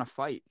do you want to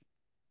fight?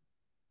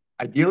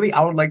 Ideally,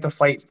 I would like to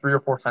fight 3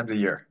 or 4 times a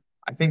year.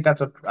 I think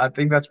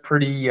that's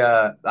pretty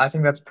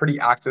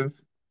active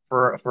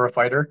for a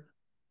fighter.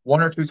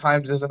 1 or 2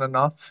 times isn't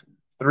enough.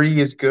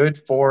 Three is good.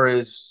 Four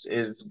is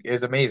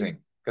amazing.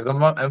 Because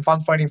if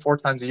I'm fighting 4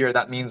 times a year,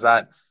 that means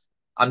that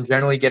I'm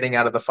generally getting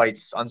out of the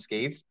fights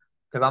unscathed.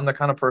 Because I'm the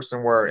kind of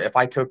person where if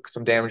I took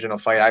some damage in a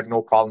fight, I have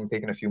no problem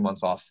taking a few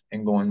months off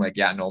and going like,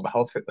 yeah, no,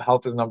 health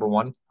is number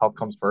one. Health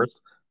comes first.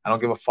 I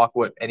don't give a fuck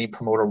what any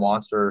promoter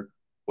wants or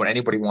what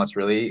anybody wants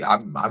really.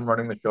 I'm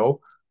running the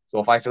show. So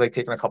if I feel like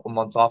taking a couple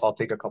months off, I'll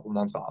take a couple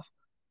months off.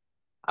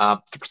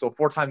 So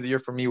 4 times a year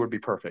for me would be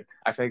perfect.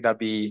 I think that'd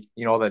be,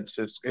 that's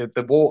just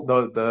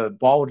the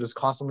ball would just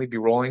constantly be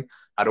rolling.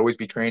 I'd always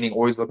be training,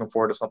 always looking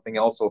forward to something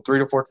else. So 3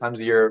 to 4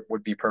 times a year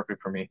would be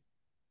perfect for me.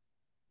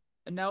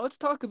 And now let's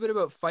talk a bit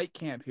about fight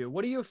camp here.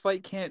 What do your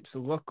fight camps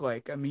look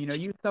like? I mean, are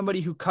you somebody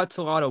who cuts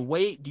a lot of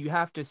weight? Do you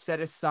have to set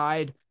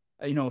aside,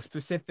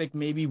 specific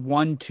maybe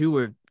 1, 2,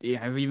 or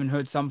yeah, I've even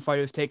heard some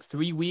fighters take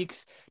 3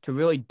 weeks to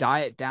really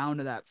diet down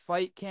to that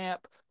fight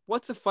camp?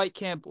 What's a fight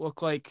camp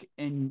look like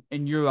in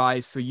your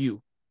eyes for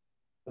you?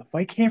 The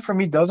fight camp for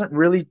me doesn't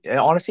really,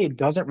 honestly, it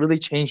doesn't really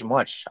change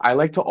much. I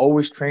like to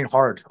always train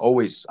hard,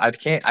 always. I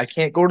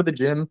can't go to the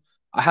gym.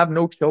 I have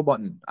no chill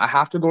button. I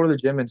have to go to the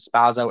gym and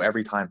spaz out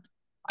every time.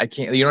 I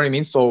can't, you know what I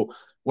mean? So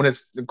when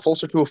it's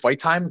closer to a fight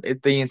time,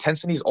 the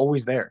intensity is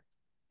always there.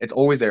 It's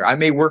always there. I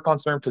may work on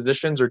certain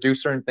positions or do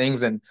certain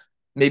things and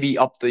maybe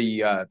up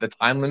the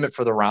time limit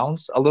for the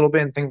rounds a little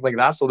bit and things like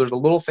that. So there's a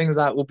little things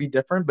that will be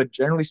different, but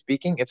generally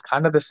speaking, it's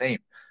kind of the same.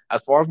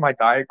 As far as my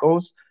diet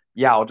goes,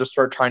 yeah, I'll just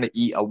start trying to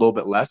eat a little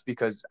bit less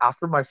because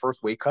after my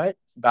first weight cut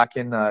back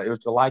in it was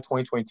July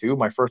 2022,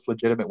 my first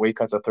legitimate weight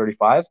cut's at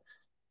 35.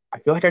 I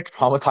feel like I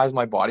traumatized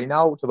my body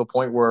now to the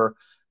point where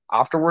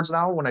afterwards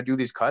now when I do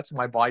these cuts,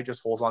 my body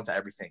just holds on to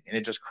everything and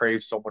it just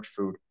craves so much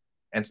food.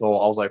 And so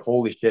I was like,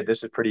 holy shit,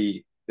 this is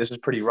pretty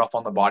rough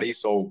on the body.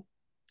 So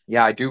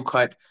yeah, I do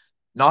cut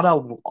not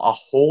a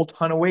whole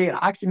ton of weight.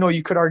 Actually, no,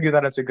 you could argue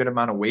that it's a good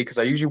amount of weight because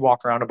I usually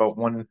walk around about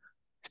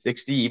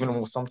 160,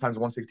 even sometimes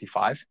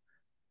 165.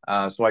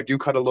 So I do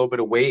cut a little bit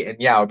of weight, and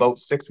yeah, about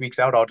 6 weeks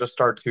out, I'll just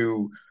start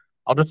to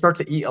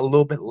eat a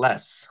little bit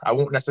less. I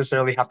won't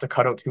necessarily have to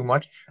cut out too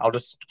much. I'll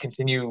just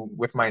continue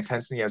with my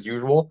intensity as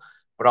usual,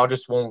 but I'll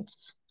just won't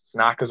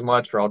snack as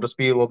much, or I'll just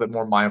be a little bit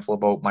more mindful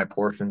about my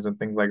portions and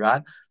things like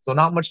that. So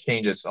not much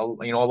changes. A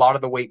lot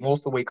of the weight, most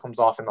of the weight comes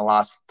off in the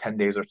last 10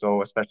 days or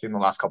so, especially in the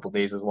last couple of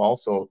days as well.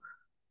 So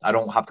I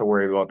don't have to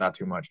worry about that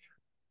too much.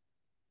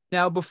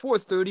 Now, before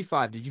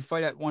 35, did you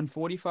fight at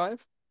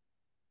 145?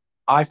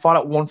 I fought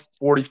at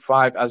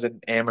 145 as an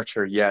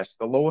amateur. Yes,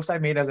 the lowest I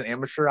made as an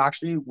amateur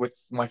actually with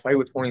my fight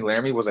with Tony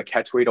Laramie was a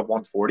catch weight of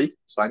 140.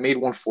 So I made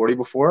 140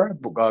 before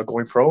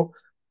going pro.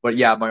 But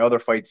yeah, my other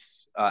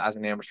fights as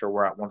an amateur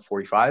were at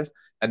 145.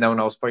 And then when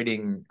I was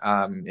fighting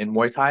in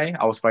Muay Thai,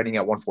 I was fighting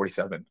at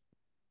 147.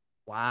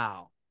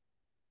 Wow.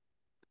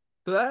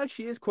 So that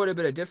actually is quite a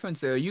bit of difference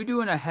there. Are you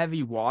doing a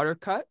heavy water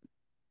cut?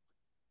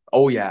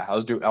 Oh yeah, I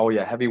was doing. Oh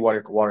yeah, heavy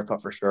water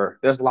cut for sure.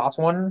 This last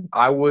one,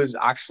 I was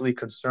actually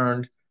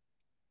concerned.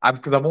 I've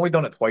only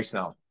done it twice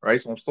now, right?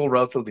 So I'm still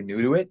relatively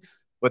new to it.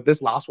 But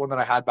this last one that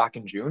I had back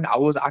in June, I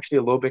was actually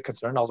a little bit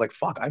concerned. I was like,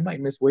 fuck, I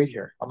might miss weight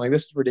here. I'm like,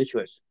 this is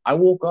ridiculous. I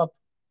woke up,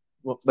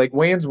 well, like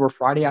weigh-ins were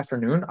Friday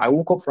afternoon. I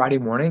woke up Friday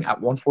morning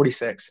at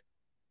 146.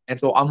 And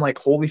so I'm like,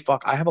 holy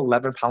fuck, I have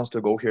 11 pounds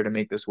to go here to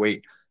make this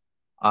weight.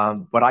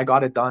 But I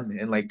got it done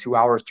in like 2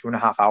 hours,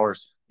 2.5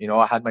 hours.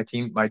 I had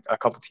a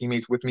couple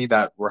teammates with me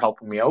that were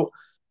helping me out,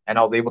 and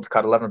I was able to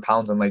cut 11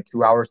 pounds in like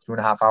 2 hours,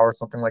 2.5 hours,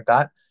 something like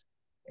that.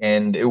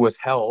 And it was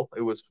hell.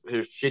 It was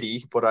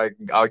shitty, but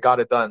I got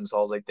it done. So I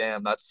was like,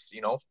 damn,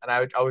 and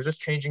I was just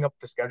changing up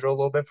the schedule a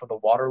little bit for the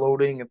water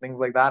loading and things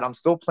like that. I'm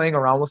still playing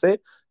around with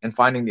it and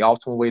finding the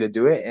optimal way to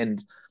do it.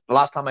 And the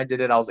last time I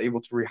did it, I was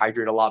able to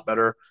rehydrate a lot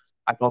better.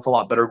 I felt a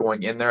lot better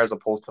going in there as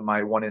opposed to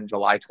my one in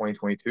July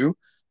 2022.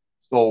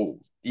 So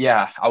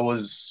yeah, I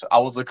was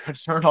like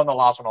concerned on the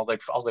last one. I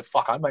was like,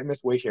 fuck, I might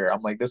miss weight here.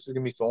 I'm like, this is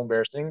gonna be so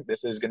embarrassing.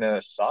 This is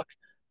gonna suck.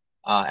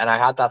 And I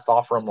had that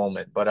thought for a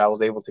moment, but I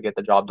was able to get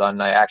the job done.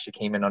 I actually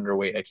came in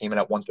underweight. I came in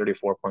at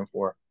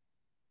 134.4.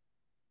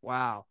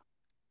 Wow.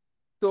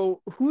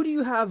 So, who do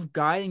you have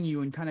guiding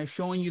you and kind of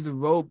showing you the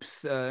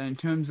ropes in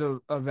terms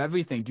of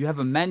everything? Do you have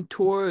a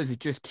mentor? Is it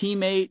just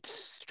teammates,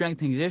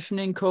 strength and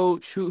conditioning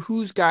coach?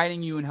 Who's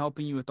guiding you and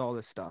helping you with all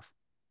this stuff?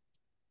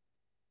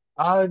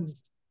 Uh,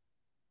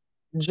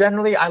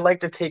 Generally, I like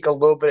to take a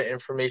little bit of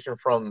information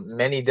from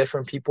many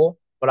different people,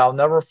 but I'll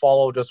never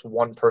follow just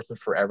one person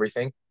for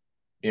everything.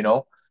 You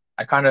know,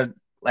 I kind of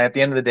like at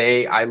the end of the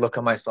day, I look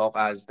at myself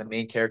as the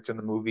main character in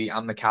the movie.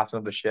 I'm the captain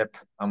of the ship.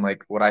 I'm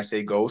like, what I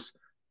say goes.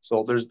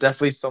 So there's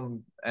definitely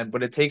some, and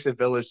but it takes a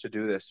village to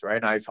do this,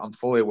 right? I'm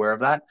fully aware of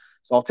that.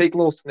 So I'll take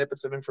little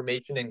snippets of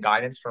information and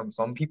guidance from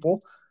some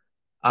people,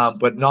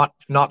 but not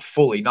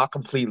fully, not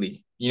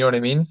completely. You know what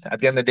I mean? At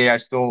the end of the day,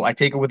 I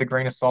take it with a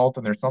grain of salt,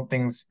 and there's some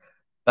things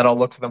that I'll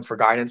look to them for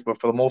guidance, but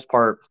for the most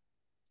part,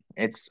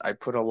 it's I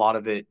put a lot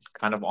of it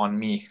kind of on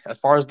me. As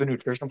far as the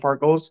nutrition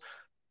part goes,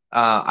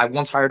 I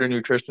once hired a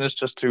nutritionist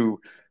just to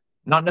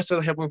not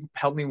necessarily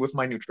help me with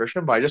my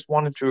nutrition, but I just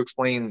wanted to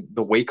explain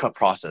the wake up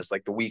process,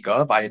 like the week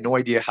of. I had no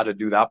idea how to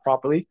do that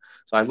properly,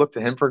 so I looked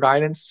to him for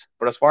guidance.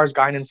 But as far as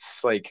guidance,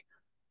 like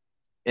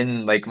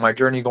in like my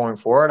journey going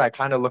forward, I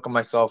kind of look at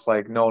myself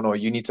like, no,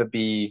 you need to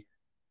be,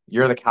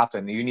 you're the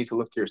captain. You need to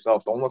look to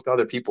yourself. Don't look to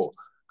other people.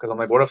 Because I'm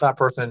like, what if that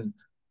person,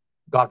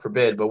 God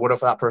forbid, but what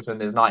if that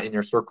person is not in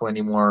your circle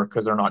anymore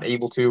because they're not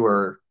able to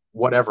or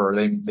whatever,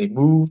 they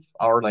move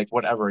or like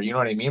whatever, you know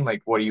what I mean?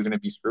 Like, what are you going to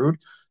be screwed?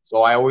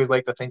 So I always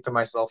like to think to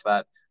myself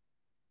that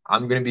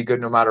I'm going to be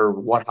good no matter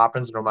what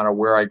happens, no matter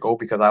where I go,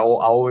 because I'll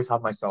always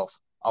have myself.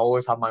 I'll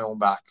always have my own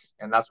back.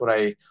 And that's what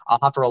I'll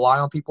have to rely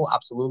on people,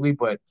 absolutely.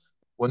 But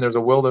when there's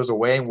a will, there's a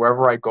way. And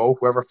wherever I go,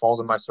 whoever falls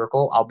in my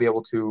circle, I'll be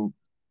able to,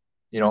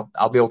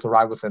 I'll be able to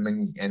ride with them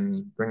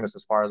and bring this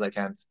as far as I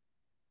can.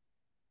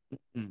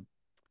 Hmm.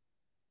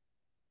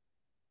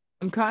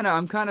 I'm kind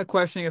of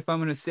questioning if I'm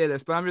going to say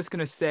this, but I'm just going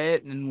to say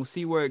it and we'll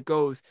see where it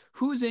goes.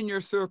 Who's in your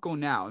circle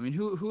now? I mean,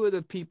 who are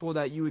the people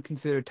that you would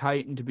consider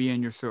tight and to be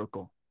in your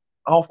circle?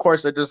 Oh, of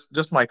course, I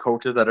just my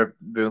coaches that have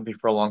been with me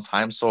for a long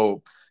time.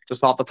 So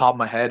just off the top of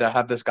my head, I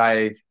have this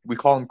guy. We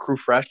call him Crew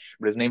Fresh,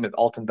 but his name is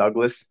Alton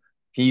Douglas.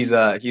 He's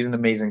an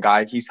amazing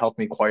guy. He's helped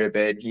me quite a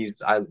bit. He's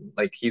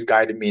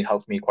guided me and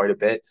helped me quite a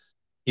bit.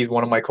 He's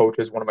one of my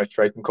coaches, one of my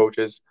striking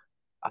coaches.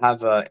 I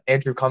have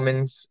Andrew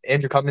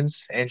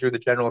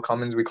the General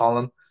Cummins, we call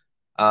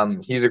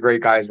him. He's a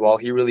great guy as well.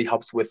 He really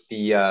helps with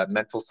the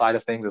mental side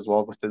of things as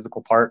well as the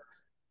physical part.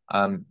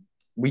 Um,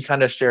 we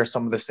kind of share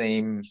some of the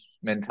same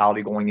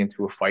mentality going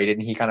into a fight, and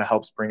he kind of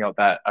helps bring out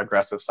that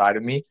aggressive side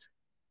of me.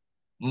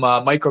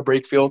 Michael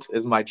Brakefield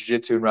is my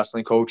jiu-jitsu and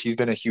wrestling coach. He's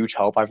been a huge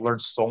help. I've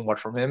learned so much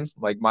from him.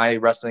 Like my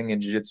wrestling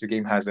and jiu-jitsu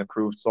game has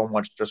improved so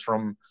much just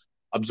from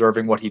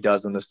observing what he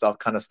does and the stuff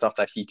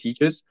that he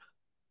teaches.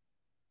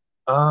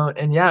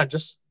 And yeah,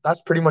 just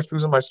that's pretty much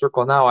who's in my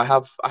circle now. I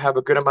have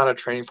a good amount of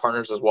training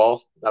partners as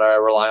well that I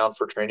rely on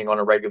for training on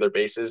a regular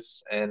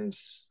basis. And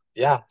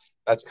yeah,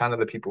 that's kind of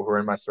the people who are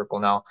in my circle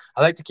now.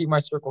 I like to keep my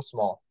circle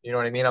small. You know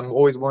what I mean? I'm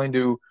always willing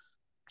to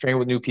train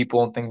with new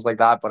people and things like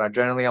that, but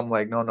I'm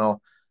like, no.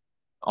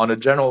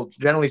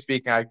 Generally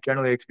speaking, I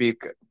generally like to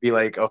be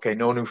like, okay,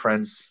 no new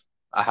friends.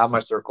 I have my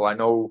circle. I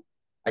know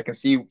I can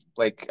see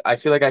like I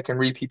feel like I can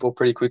read people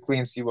pretty quickly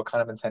and see what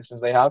kind of intentions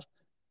they have.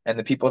 And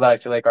the people that I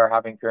feel like are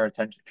having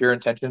pure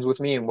intentions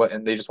with me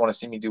and they just want to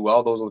see me do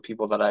well, those are the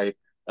people that I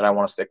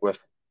want to stick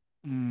with.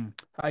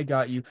 I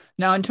got you.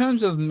 Now, in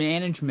terms of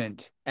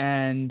management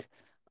and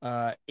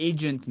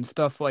agent and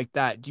stuff like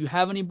that, do you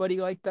have anybody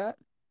like that?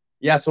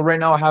 Yeah, so right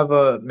now I have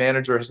a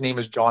manager. His name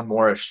is John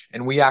Morrish,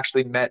 and we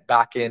actually met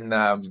back in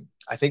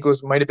I think it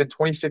was might have been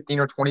 2015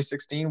 or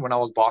 2016 when I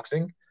was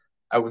boxing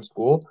out in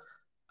school.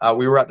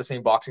 We were at the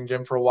same boxing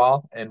gym for a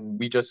while, and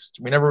we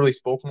never really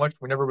spoke much.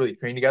 We never really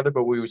trained together,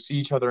 but we would see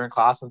each other in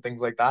class and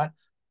things like that.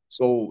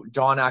 So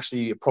John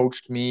actually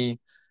approached me.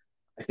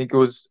 I think it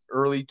was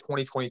early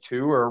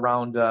 2022 or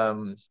around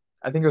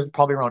I think it was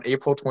probably around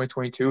April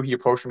 2022. He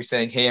approached me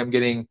saying, "Hey, I'm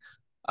getting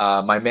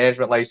my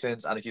management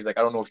license." And he's like,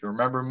 "I don't know if you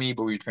remember me,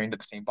 but we trained at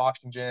the same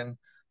boxing gym."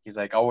 He's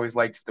like, "I always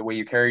liked the way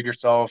you carried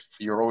yourself.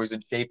 You're always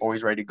in shape,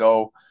 always ready to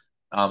go.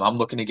 I'm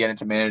looking to get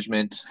into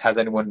management. Has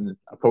anyone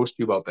approached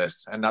you about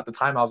this?" And at the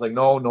time, I was like,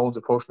 no one's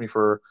approached me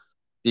for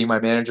being my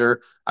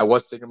manager. I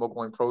was thinking about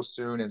going pro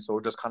soon, and so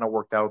it just kind of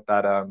worked out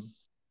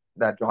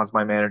that John's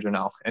my manager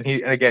now. And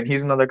again,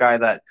 he's another guy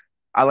that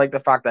I like the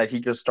fact that he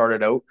just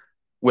started out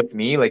with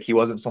me. Like he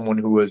wasn't someone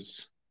who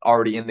was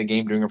already in the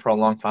game doing it for a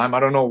long time.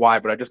 I don't know why,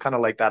 but I just kind of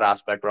like that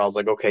aspect where I was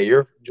like, okay,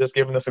 you're just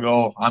giving this a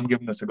go. I'm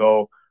giving this a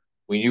go.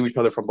 We knew each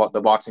other from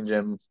the boxing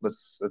gym.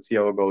 Let's see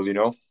how it goes, you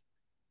know?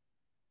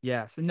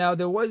 Yes. And now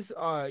there was,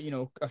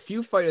 a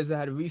few fighters that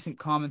had recent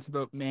comments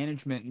about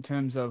management in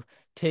terms of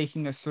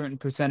taking a certain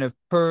percent of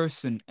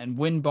purse and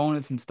win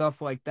bonus and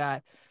stuff like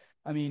that.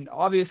 I mean,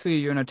 obviously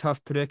you're in a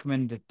tough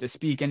predicament to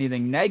speak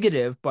anything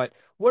negative, but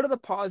what are the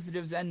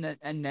positives and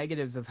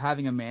negatives of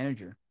having a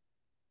manager?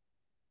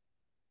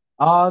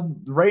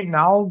 Right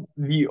now,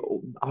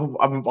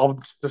 I'll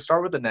just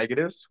start with the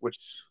negatives, which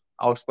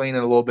I'll explain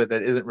in a little bit.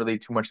 That isn't really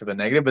too much of a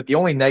negative, but the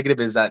only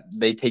negative is that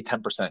they take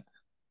 10%,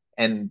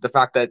 and the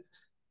fact that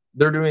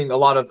they're doing a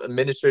lot of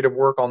administrative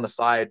work on the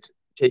side,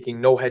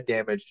 taking no head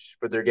damage,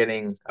 but they're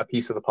getting a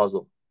piece of the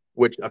puzzle,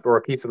 which or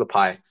a piece of the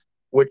pie,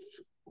 which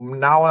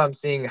now I'm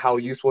seeing how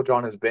useful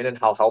John has been and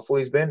how helpful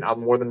he's been. I'm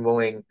more than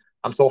willing.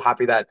 I'm so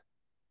happy that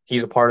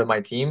he's a part of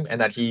my team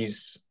and that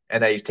he's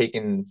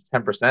taken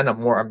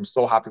 10%. I'm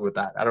so happy with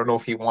that. I don't know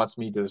if he wants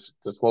me to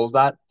disclose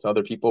that to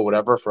other people,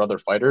 whatever, for other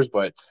fighters,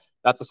 but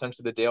that's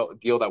essentially the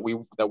deal that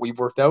we've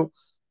worked out,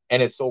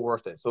 and it's so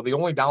worth it. So the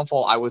only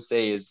downfall I would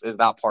say is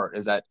that part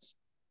is that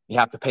you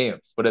have to pay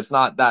him, but it's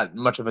not that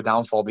much of a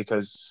downfall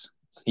because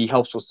he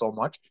helps with so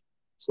much.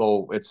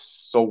 So it's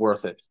so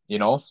worth it, you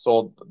know?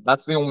 So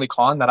that's the only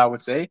con that I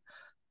would say.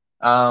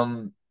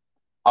 Um,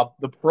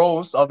 the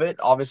pros of it,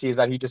 obviously, is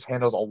that he just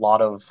handles a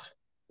lot of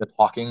the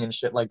talking and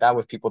shit like that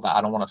with people that I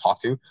don't want to talk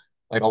to,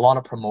 like a lot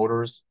of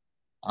promoters,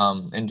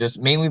 and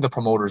just mainly the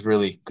promoters,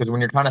 really, because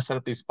when you're trying to set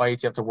up these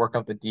fights, you have to work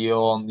out the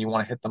deal and you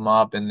want to hit them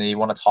up and they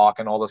want to talk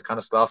and all this kind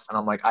of stuff. And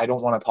I'm like, I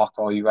don't want to talk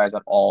to all you guys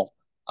at all.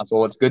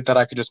 So it's good that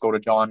I could just go to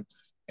John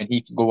and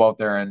he can go out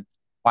there and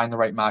find the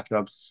right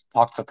matchups,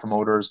 talk to the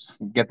promoters,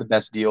 get the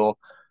best deal,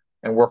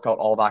 and work out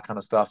all that kind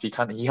of stuff.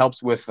 He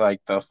helps with like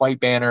the fight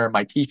banner,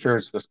 my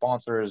t-shirts, the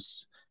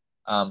sponsors,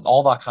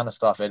 all that kind of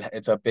stuff.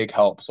 It's a big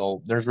help.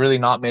 So there's really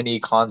not many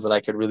cons that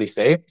I could really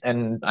say,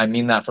 and I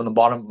mean that from the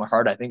bottom of my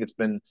heart. I think it's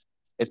been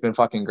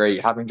fucking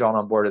great. Having John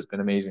on board has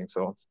been amazing.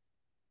 So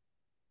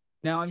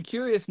Now, I'm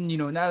curious,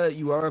 now that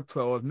you are a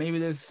pro, if maybe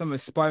there's some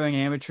aspiring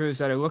amateurs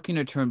that are looking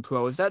to turn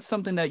pro, is that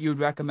something that you'd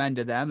recommend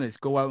to them is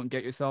go out and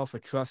get yourself a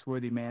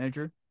trustworthy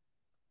manager?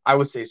 I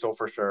would say so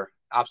for sure.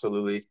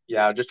 Absolutely.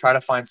 Yeah, just try to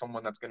find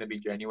someone that's going to be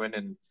genuine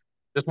and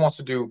just wants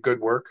to do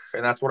good work.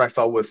 And that's what I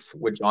felt with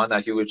John,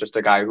 that he was just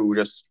a guy who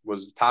just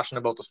was passionate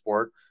about the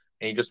sport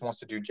and he just wants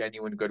to do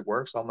genuine good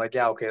work. So I'm like,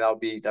 yeah, okay,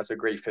 that's a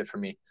great fit for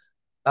me.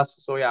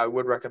 That's so yeah, I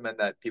would recommend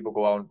that people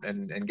go out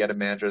and get a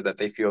manager that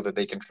they feel that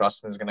they can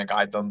trust and is going to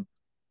guide them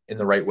in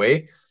the right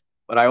way.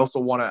 But I also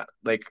want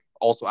to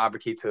also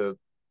advocate to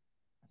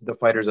the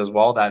fighters as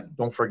well that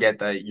don't forget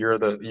that you're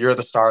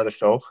the star of the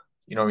show.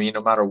 You know what I mean?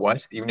 No matter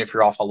what, even if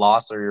you're off a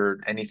loss or you're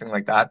anything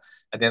like that,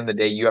 at the end of the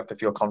day, you have to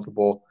feel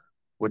comfortable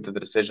with the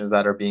decisions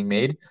that are being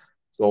made.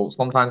 So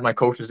sometimes my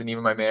coaches and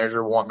even my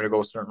manager want me to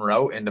go a certain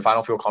route, and if I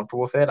don't feel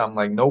comfortable with it, I'm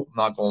like, nope, I'm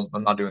not going.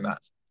 I'm not doing that.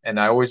 And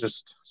I always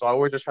just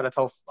try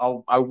to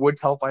I would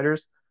tell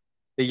fighters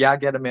that yeah,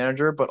 get a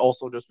manager, but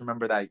also just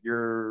remember that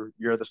you're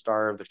the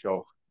star of the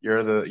show.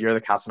 You're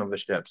the captain of the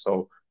ship.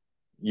 So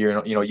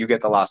you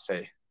get the last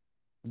say.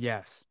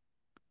 Yes.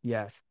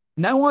 Yes.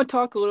 Now I want to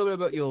talk a little bit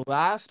about your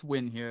last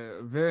win here,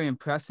 a very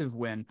impressive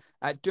win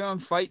at Durham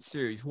Fight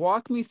Series.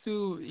 Walk me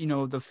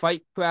through, the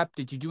fight prep.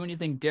 Did you do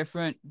anything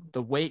different?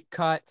 The weight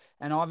cut,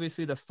 and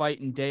obviously the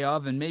fight and day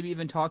of, and maybe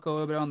even talk a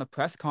little bit on the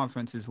press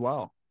conference as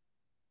well.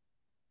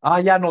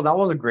 Yeah, no, that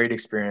was a great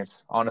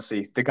experience,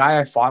 honestly. The guy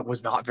I fought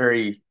was not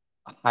very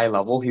high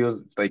level. He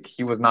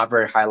was not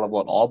very high level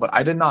at all, but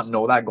I did not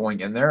know that going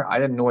in there.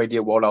 I had no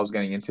idea what I was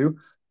getting into.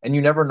 And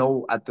you never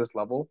know at this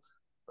level.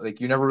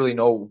 Like you never really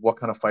know what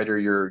kind of fighter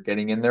you're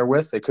getting in there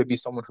with. It could be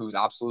someone who's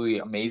absolutely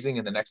amazing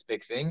in the next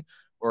big thing,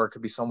 or it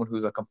could be someone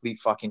who's a complete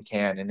fucking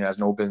can and has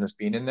no business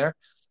being in there.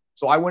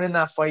 So I went in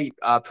that fight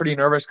pretty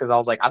nervous because I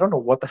was like, I don't know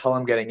what the hell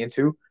I'm getting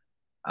into.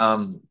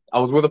 I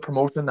was with a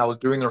promotion that was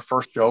doing their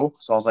first show,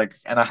 so I was like,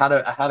 and I had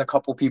a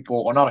couple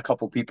people, or not a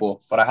couple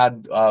people, but I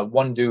had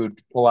one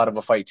dude pull out of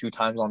a fight 2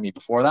 times on me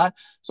before that.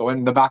 So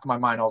in the back of my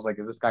mind, I was like,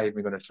 is this guy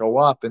even going to show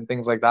up and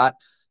things like that.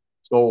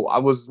 So I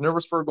was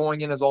nervous for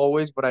going in as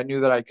always, but I knew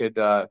that I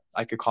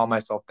could calm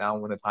myself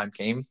down when the time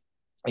came.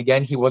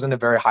 Again, he wasn't a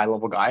very high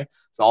level guy,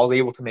 so I was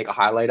able to make a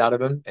highlight out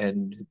of him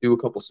and do a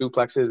couple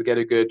suplexes, get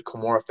a good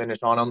Kimura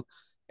finish on him,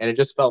 and it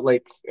just felt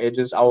like it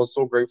just I was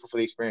so grateful for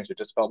the experience. It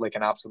just felt like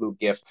an absolute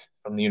gift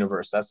from the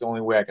universe. That's the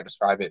only way I could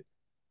describe it.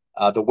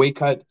 The weight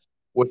cut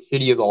was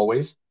shitty as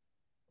always.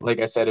 Like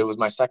I said, it was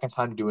my second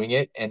time doing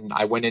it, and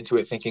I went into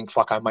it thinking,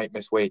 "Fuck, I might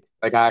miss weight."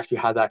 Like I actually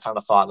had that kind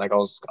of thought. Like I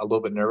was a little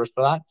bit nervous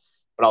for that,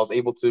 but I was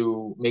able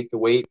to make the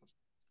weight.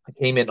 I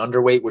came in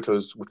underweight, which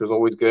was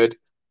always good.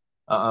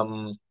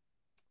 Um,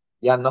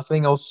 yeah,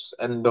 nothing else.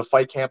 And the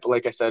fight camp,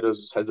 like I said,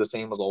 is the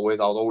same as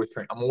always. I'm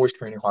always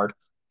training hard.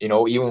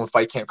 Even when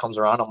fight camp comes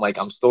around, I'm like,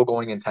 I'm still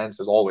going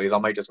intense as always. I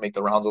might just make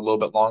the rounds a little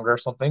bit longer or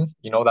something.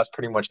 That's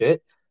pretty much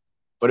it.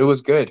 But it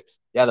was good.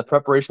 Yeah, the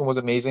preparation was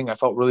amazing. I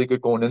felt really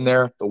good going in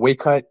there. The weight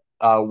cut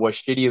was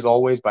shitty as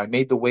always, but I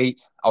made the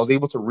weight. I was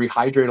able to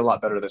rehydrate a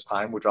lot better this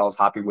time, which I was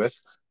happy with.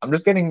 I'm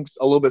just getting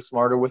a little bit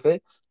smarter with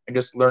it and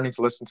just learning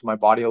to listen to my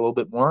body a little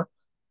bit more.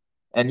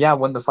 And yeah,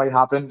 when the fight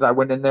happened, I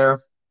went in there.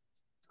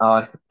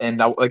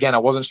 Again, I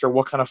wasn't sure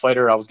what kind of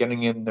fighter I was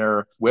getting in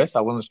there with.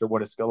 I wasn't sure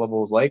what his skill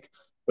level was like.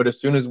 But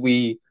as soon as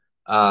we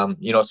got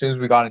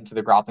into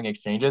the grappling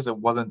exchanges, it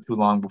wasn't too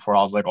long before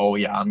I was like, oh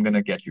yeah, I'm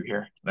gonna get you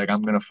here. Like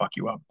I'm gonna fuck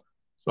you up.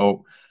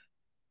 So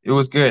it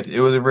was good. It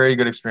was a very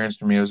good experience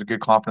for me. It was a good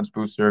confidence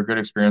booster, good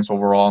experience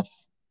overall.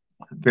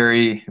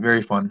 Very,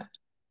 very fun.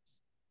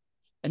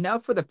 And now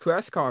for the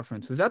press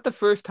conference. Was that the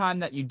first time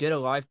that you did a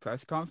live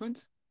press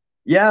conference?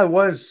 Yeah, it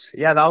was.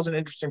 Yeah, that was an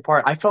interesting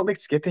part. I felt like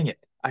skipping it.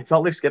 I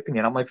felt like skipping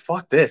it. I'm like,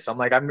 fuck this. I'm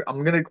like, I'm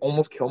gonna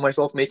almost kill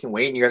myself making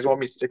weight, and you guys want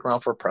me to stick around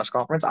for a press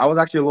conference? I was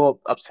actually a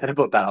little upset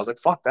about that. I was like,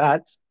 fuck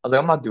that. I was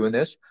like, I'm not doing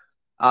this.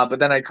 But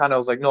then I kind of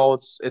was like, no,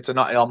 it's a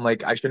not. I'm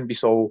like, I shouldn't be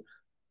so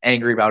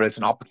angry about it. It's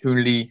an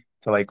opportunity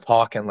to like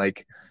talk and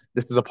like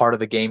this is a part of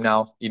the game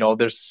now.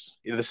 This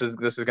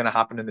is gonna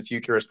happen in the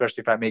future,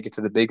 especially if I make it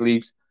to the big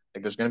leagues.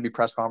 Like there's gonna be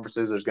press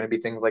conferences, there's gonna be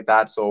things like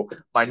that. So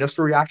my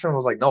initial reaction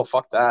was like, no,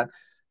 fuck that.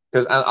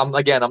 Because I'm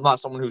again, I'm not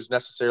someone who's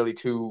necessarily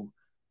too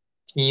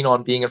keen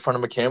on being in front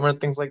of a camera and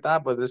things like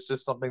that, but it's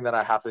just something that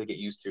I have to get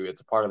used to.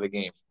 It's a part of the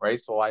game, right?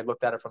 So I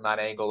looked at it from that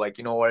angle, like,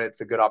 you know what? It's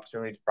a good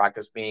opportunity to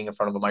practice being in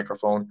front of a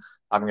microphone,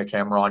 having a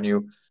camera on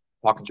you,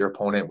 talking to your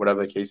opponent,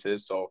 whatever the case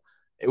is. So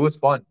it was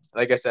fun.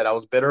 Like I said, I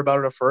was bitter about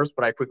it at first,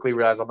 but I quickly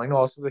realized I'm like,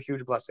 no, this is a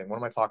huge blessing. What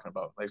am I talking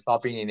about? Like,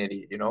 stop being an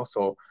idiot, you know?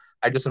 So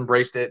I just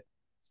embraced it,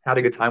 had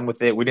a good time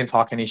with it. We didn't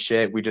talk any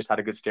shit. We just had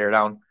a good stare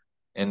down,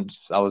 and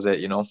that was it,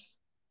 you know?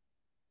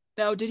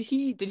 Now, did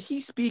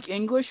he speak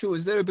English, or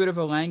was there a bit of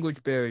a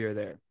language barrier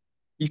there?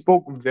 He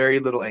spoke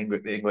very little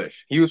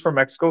English. He was from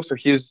Mexico, so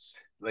his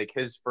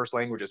first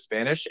language is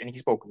Spanish, and he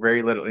spoke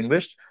very little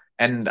English.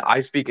 And I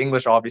speak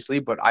English, obviously,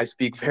 but I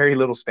speak very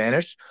little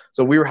Spanish.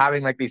 So we were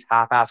having like these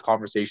half-ass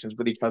conversations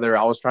with each other.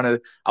 I was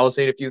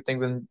saying a few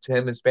things to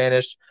him in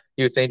Spanish.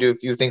 He was saying a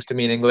few things to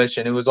me in English,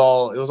 and it was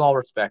all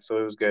respect. So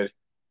it was good.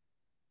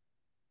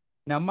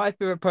 Now, my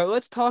favorite part.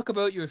 Let's talk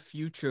about your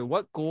future.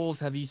 What goals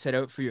have you set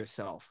out for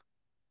yourself?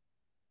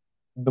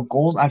 The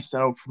goals I've set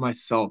out for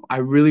myself, I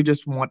really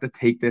just want to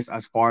take this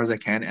as far as I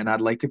can, and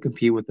I'd like to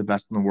compete with the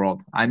best in the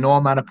world. I know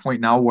I'm at a point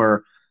now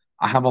where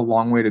I have a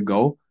long way to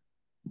go,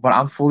 but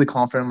I'm fully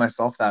confident in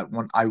myself that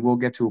when I will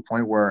get to a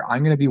point where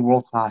I'm going to be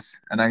world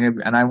class and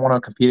I want to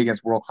compete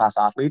against world class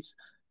athletes,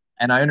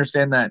 and I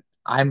understand that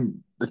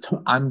I'm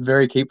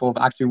very capable of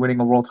actually winning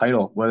a world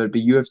title, whether it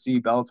be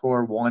UFC,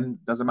 Bellator, one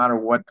doesn't matter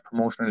what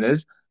promotion it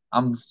is.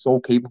 I'm so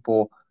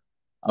capable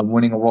of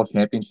winning a world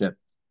championship.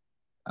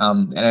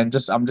 And I'm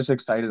just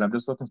excited. I'm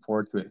just looking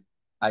forward to it.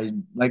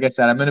 Like I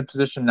said, I'm in a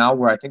position now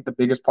where I think the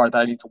biggest part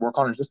that I need to work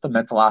on is just the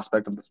mental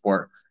aspect of the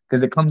sport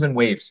because it comes in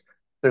waves.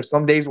 There's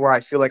some days where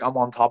I feel like I'm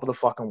on top of the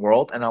fucking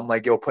world and I'm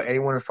like, yo, put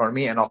anyone in front of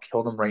me and I'll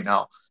kill them right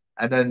now.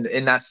 And then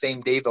in that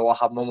same day, though, I'll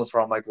have moments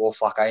where I'm like, well,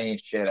 fuck, I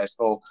ain't shit. I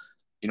still,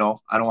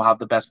 I don't have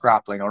the best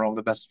grappling. I don't have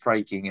the best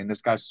striking. And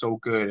this guy's so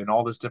good and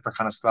all this different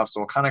kind of stuff.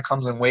 So it kind of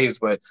comes in waves.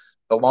 But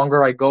the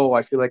longer I go,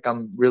 I feel like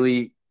I'm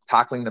really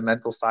tackling the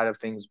mental side of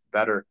things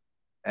better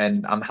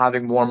and I'm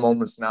having more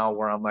moments now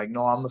where I'm like,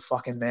 no, I'm the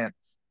fucking man.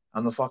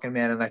 I'm the fucking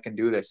man and I can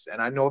do this.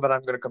 And I know that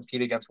I'm going to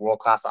compete against world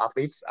class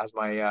athletes as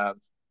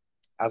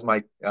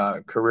my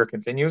career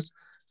continues.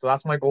 So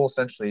that's my goal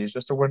essentially is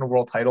just to win a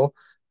world title.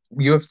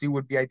 UFC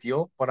would be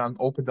ideal, but I'm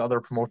open to other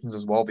promotions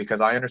as well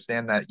because I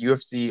understand that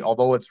UFC,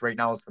 although it's right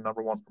now it's the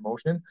number one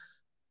promotion,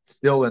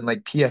 still in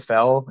like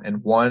PFL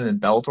and One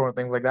and Bellator and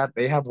things like that,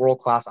 they have world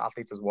class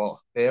athletes as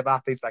well. They have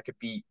athletes that could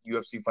beat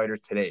UFC fighters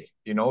today,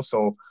 you know.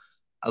 So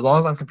as long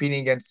as I'm competing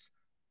against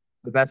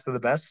the best of the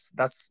best,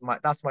 that's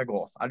my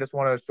goal. I just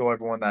want to show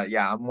everyone that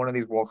yeah, I'm one of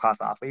these world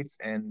class athletes,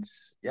 and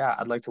yeah,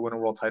 I'd like to win a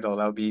world title.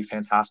 That would be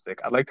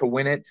fantastic. I'd like to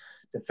win it,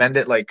 defend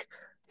it like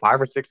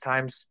 5 or 6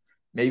 times,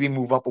 maybe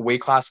move up a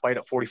weight class, fight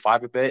at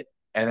 45 a bit,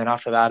 and then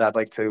after that, I'd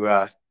like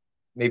to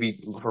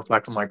maybe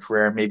reflect on my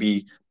career,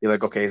 maybe be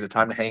like, okay, is it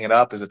time to hang it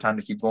up? Is it time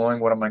to keep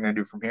going? What am I going to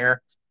do from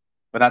here?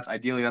 But that's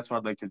what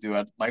I'd like to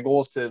do. My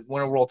goal is to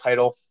win a world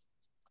title,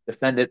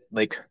 defend it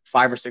like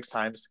 5 or 6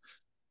 times,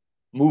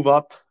 move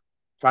up,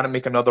 try to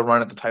make another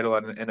run at the title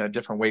in a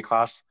different weight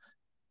class,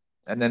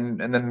 and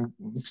then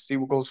see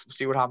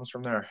what happens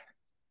from there.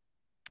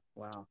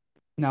 Wow.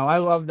 No, I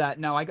love that.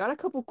 Now, I got a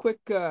couple quick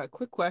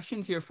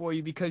questions here for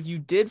you because you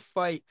did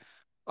fight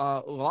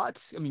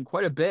lots, I mean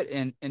quite a bit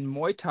in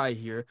Muay Thai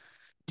here.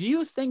 Do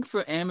you think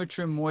for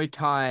amateur Muay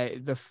Thai,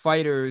 the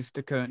fighters,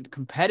 the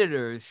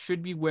competitors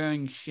should be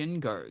wearing shin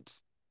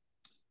guards?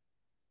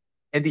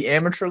 At the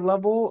amateur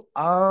level,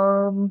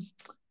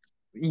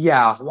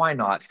 yeah, why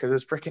not? Because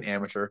it's freaking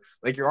amateur.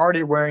 Like you're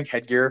already wearing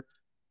headgear.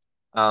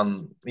 You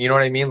know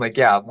what I mean? Like,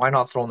 yeah, why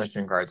not throw in the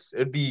shin guards?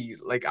 It'd be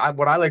like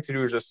what I like to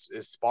do is just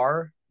is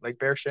spar like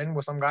bare shin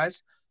with some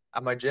guys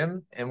at my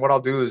gym. And what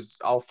I'll do is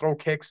I'll throw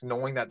kicks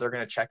knowing that they're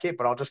gonna check it,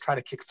 but I'll just try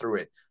to kick through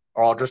it.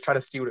 Or I'll just try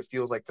to see what it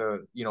feels like to,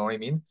 you know what I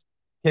mean?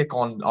 Kick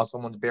on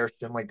someone's bare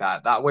shin like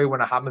that. That way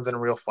when it happens in a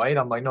real fight,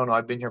 I'm like, no, no,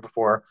 I've been here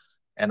before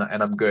and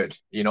I'm good.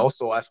 You know?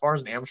 So as far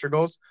as an amateur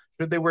goes,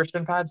 should they wear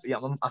shin pads? Yeah,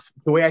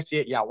 the way I see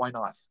it, yeah, why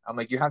not? I'm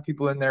like, you have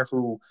people in there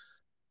who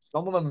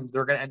some of them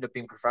they're gonna end up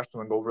being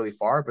professional and go really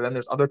far, but then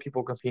there's other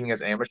people competing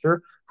as amateur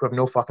who have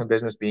no fucking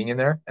business being in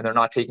there and they're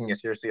not taking it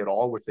seriously at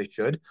all, which they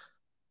should.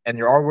 And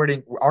you're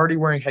already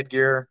wearing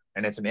headgear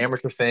and it's an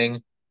amateur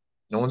thing.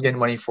 No one's getting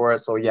money for it.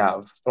 So yeah,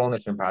 throw in the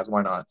shin pads,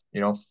 why not?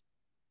 You know?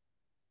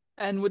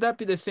 And would that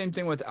be the same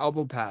thing with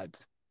elbow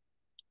pads?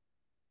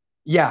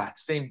 Yeah,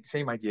 same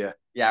idea.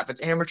 Yeah, if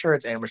it's amateur,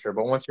 it's amateur.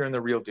 But once you're in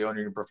the real deal and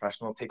you're a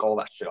professional, take all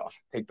that shit off.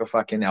 Take the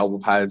fucking elbow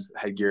pads,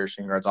 headgear,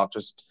 shin guards off.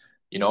 Just,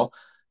 you know,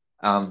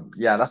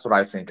 Yeah, that's what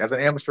I think. As an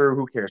amateur,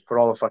 who cares? Put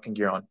all the fucking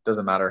gear on.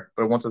 Doesn't matter.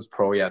 But once it's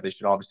pro, yeah, they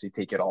should obviously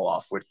take it all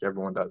off, which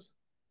everyone does.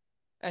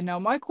 And now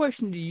my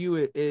question to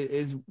you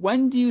is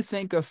when do you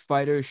think a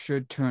fighter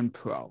should turn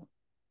pro?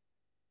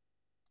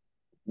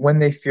 When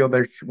they feel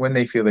they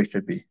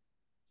should be.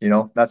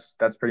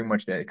 That's pretty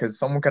much it. Because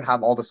someone could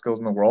have all the skills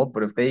in the world,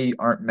 but if they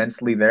aren't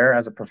mentally there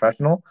as a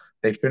professional,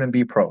 they shouldn't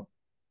be pro.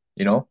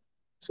 You know?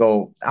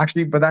 So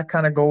actually, but that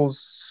kind of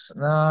goes,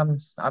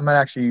 I might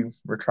actually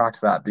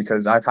retract that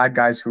because I've had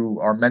guys who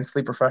are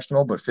mentally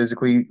professional, but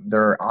physically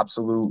they're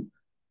absolute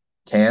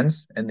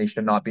cans and they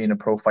should not be in a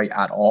pro fight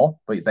at all,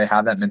 but they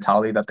have that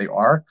mentality that they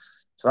are.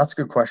 So that's a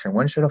good question.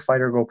 When should a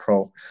fighter go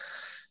pro?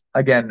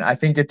 Again, I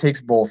think it takes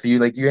both. You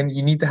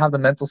need to have the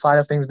mental side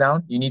of things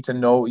down. You need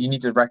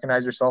to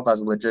recognize yourself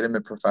as a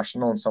legitimate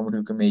professional and someone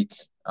who can make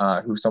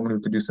someone who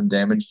could do some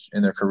damage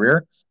in their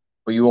career.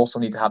 But you also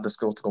need to have the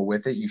skills to go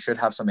with it. You should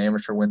have some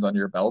amateur wins under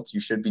your belt.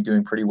 You should be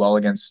doing pretty well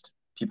against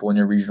people in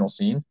your regional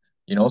scene.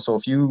 So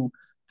if you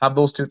have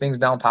those two things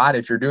down pat,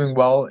 if you're doing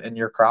well in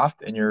your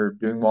craft and you're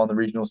doing well in the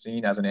regional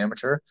scene as an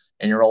amateur,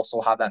 and you're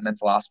also have that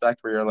mental aspect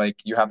where you're like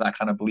you have that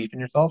kind of belief in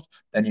yourself,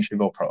 then you should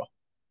go pro.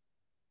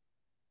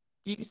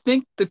 Do you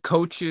think the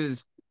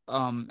coaches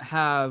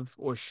have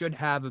or should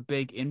have a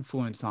big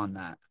influence on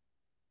that?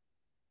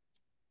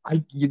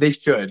 They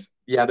should.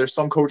 Yeah, there's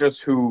some coaches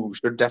who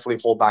should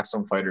definitely hold back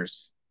some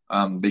fighters.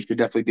 They should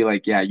definitely be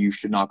like, yeah, you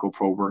should not go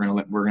pro. We're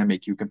gonna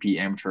make you compete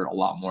amateur a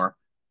lot more.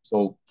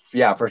 So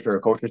yeah, for sure,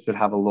 coaches should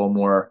have a little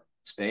more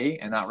say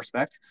in that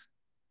respect.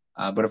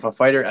 But if a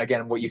fighter,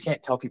 again, what you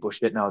can't tell people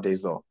shit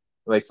nowadays though.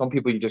 Like some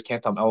people, you just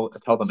can't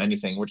tell them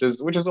anything, which is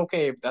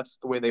okay if that's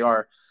the way they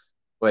are.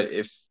 But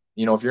if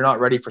you're not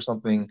ready for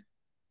something,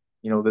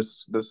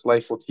 this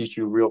life will teach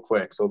you real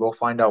quick. So they'll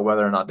find out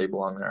whether or not they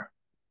belong there.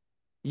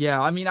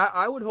 Yeah, I mean,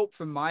 I would hope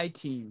for my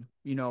team,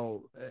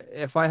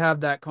 if I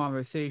have that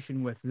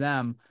conversation with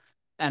them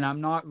and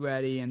I'm not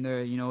ready and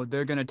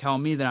they're gonna tell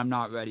me that I'm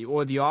not ready,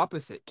 or the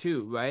opposite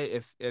too,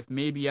 right? If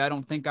maybe I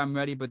don't think I'm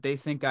ready, but they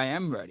think I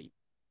am ready,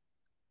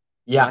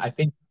 Yeah, right? I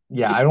think.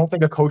 Yeah, It, I don't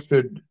think a coach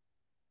should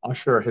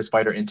usher his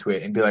fighter into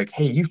it and be like,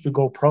 "Hey, you should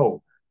go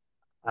pro."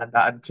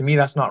 To me,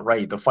 that's not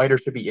right. The fighter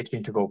should be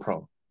itching to go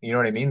pro. You know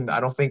what I mean? I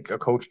don't think a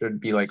coach should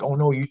be like, "Oh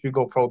no, you should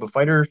go pro." The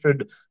fighter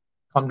should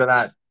come to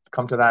that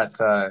come to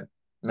that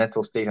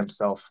mental state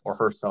himself or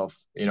herself.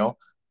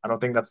 I don't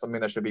think that's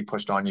something that should be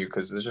pushed on you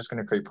because it's just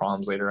going to create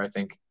problems later, I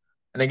think.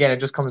 And again, it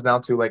just comes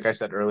down to, like I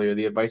said earlier,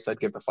 the advice I'd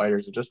give the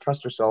fighters is just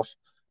trust yourself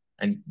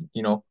and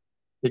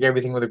take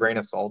everything with a grain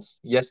of salt.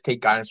 Yes,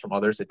 take guidance from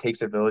others. It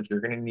takes a village.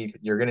 You're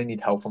gonna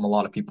need help from a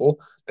lot of people.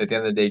 But at the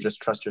end of the day,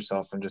 just trust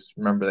yourself and just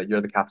remember that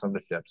you're the captain of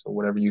the ship. So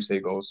whatever you say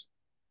goes.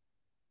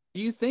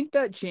 Do you think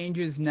that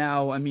changes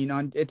now? I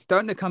mean, it's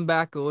starting to come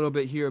back a little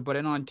bit here, but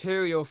in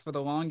Ontario, for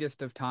the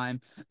longest of time,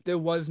 there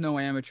was no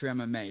amateur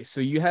MMA. So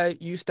you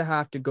used to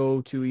have to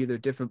go to either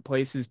different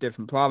places,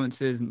 different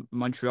provinces.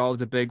 Montreal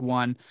is a big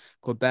one,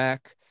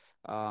 Quebec,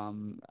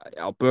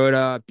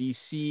 Alberta,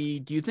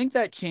 BC. Do you think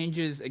that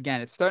changes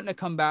again? It's starting to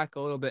come back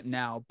a little bit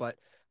now, but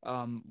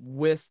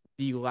with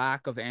the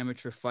lack of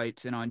amateur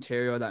fights in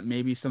Ontario, that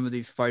maybe some of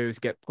these fighters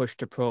get pushed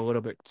to pro a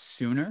little bit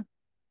sooner.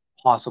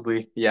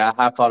 Possibly. Yeah,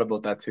 I have thought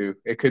about that too.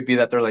 It could be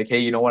that they're like, hey,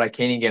 you know what? I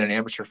can't even get an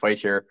amateur fight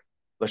here.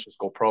 Let's just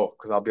go pro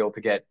because I'll be able to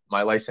get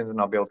my license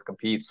and I'll be able to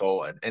compete.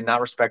 So in that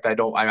respect, I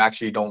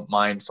actually don't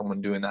mind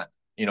someone doing that.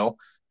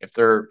 If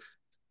they're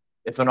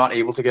not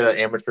able to get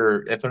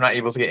if they're not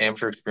able to get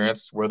amateur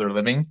experience where they're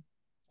living,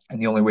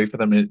 and the only way for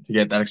them to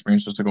get that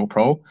experience is to go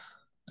pro,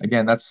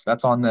 again, that's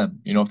on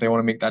them. If they want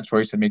to make that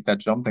choice and make that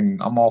jump, then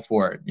I'm all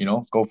for it.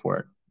 Go for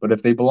it. But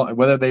if they belong,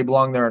 whether they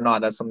belong there or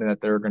not, that's something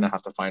that they're gonna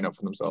have to find out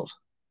for themselves.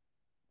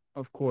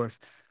 Of course.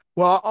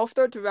 Well, I'll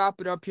start to wrap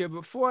it up here.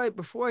 Before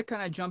I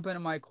kind of jump into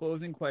my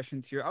closing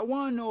questions here, I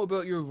want to know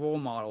about your role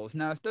models.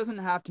 Now, it doesn't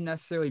have to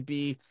necessarily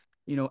be,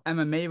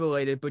 MMA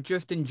related, but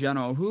just in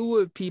general, who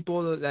were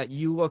people that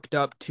you looked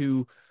up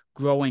to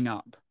growing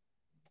up,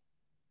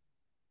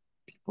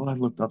 Well, I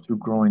looked up to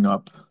growing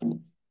up.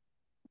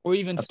 or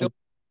even That's still?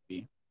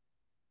 a,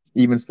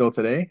 even still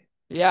today.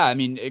 Yeah, I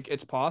mean,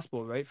 it's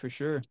possible, right? For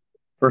sure.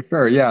 For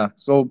sure, yeah.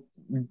 So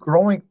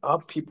growing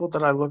up, people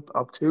that I looked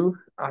up to,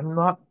 I'm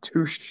not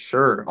too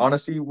sure.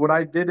 Honestly, what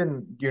I did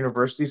in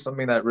university,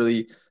 something that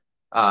really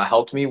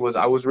helped me was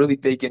I was really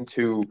big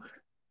into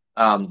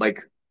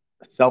like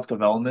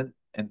self-development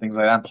and things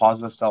like that,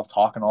 positive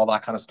self-talk and all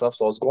that kind of stuff.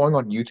 So I was going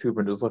on YouTube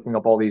and just looking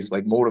up all these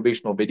like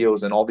motivational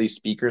videos and all these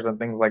speakers and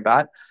things like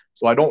that.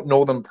 So I don't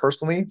know them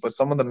personally, but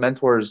some of the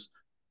mentors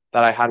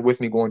that I had with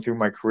me going through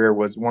my career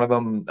was one of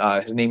them.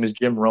 His name is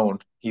Jim Rohn.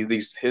 He's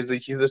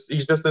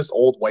just this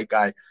old white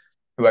guy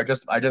who I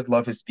just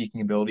love his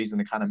speaking abilities and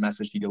the kind of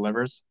message he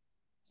delivers.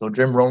 So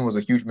Jim Rohn was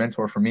a huge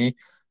mentor for me.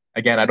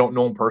 Again, I don't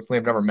know him personally.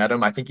 I've never met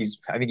him. I think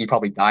he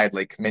probably died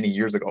like many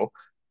years ago,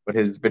 but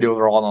his videos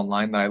are all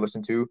online that I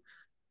listen to.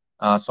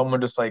 Someone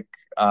just like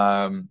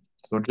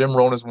so Jim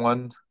Rohn is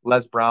one.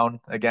 Les Brown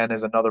again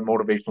is another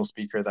motivational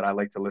speaker that I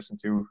like to listen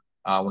to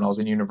when I was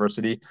in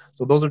university.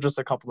 So those are just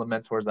a couple of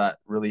mentors that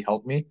really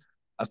helped me.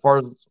 As far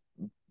as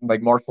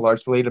like martial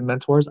arts related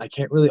mentors, I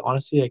can't really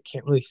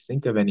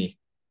think of any.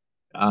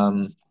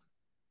 Um,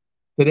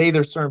 Today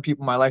there's certain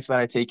people in my life that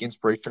I take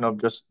inspiration of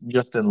just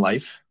in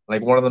life.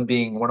 Like one of them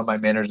being one of my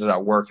managers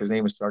at work. His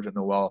name is Sergeant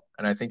Noel,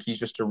 and I think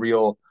he's a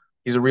real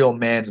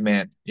man's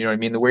man. You know what I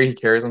mean? The way he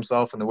carries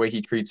himself and the way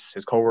he treats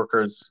his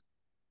coworkers,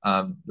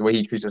 the way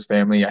he treats his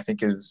family, I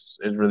think is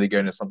really good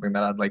and it's something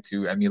that I'd like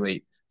to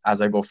emulate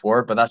as I go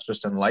forward. But that's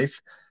just in life.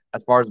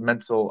 As far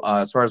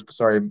as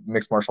sorry,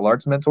 mixed martial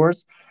arts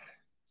mentors,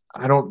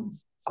 I don't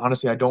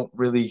honestly, I don't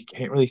really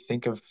can't really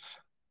think of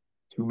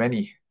too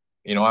many.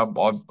 You know,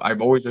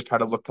 I've always just tried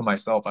to look to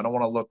myself. I don't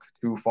want to look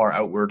too far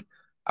outward.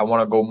 I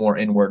want to go more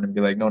inward and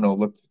be like, no, no,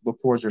 look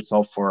towards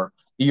yourself for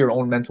be your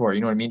own mentor. You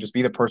know what I mean? Just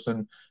be the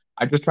person.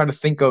 I just try to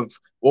think of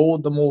what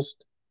would the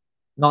most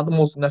not the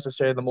most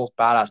necessarily the most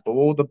badass, but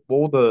what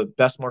would the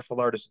best martial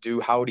artist do?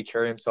 How would he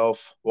carry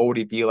himself? What would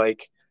he be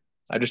like?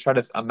 I just try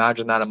to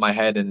imagine that in my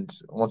head, and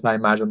once I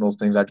imagine those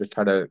things, I just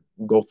try to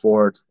go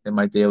forward in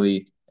my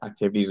daily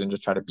activities and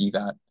just try to be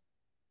that.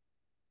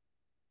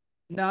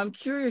 Now I'm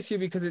curious here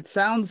because it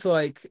sounds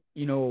like,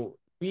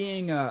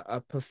 being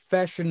a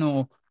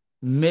professional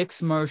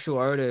mixed martial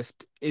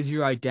artist is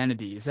your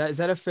identity. Is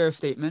that a fair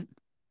statement?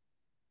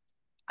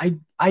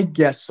 I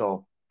guess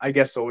so. I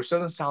guess so, which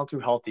doesn't sound too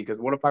healthy because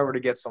what if I were to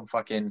get some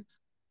fucking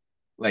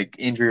like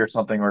injury or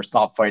something or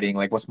stop fighting?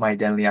 Like, what's my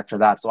identity after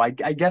that? So I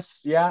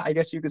guess, yeah, I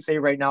guess you could say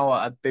right now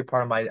a big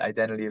part of my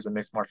identity is a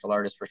mixed martial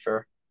artist for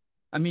sure.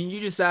 I mean,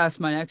 you just asked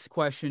my next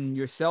question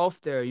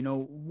yourself there.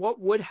 What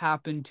would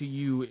happen to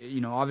you?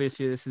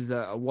 Obviously this is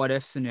a what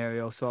if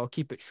scenario, so I'll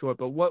keep it short,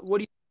 but what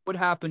do you would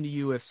happen to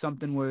you if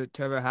something were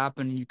to ever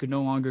happen and you could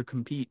no longer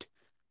compete?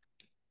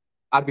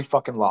 I'd be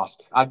fucking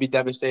lost. I'd be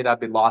devastated.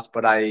 I'd be lost,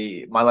 but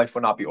my life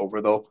would not be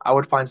over though. I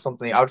would find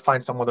something. I would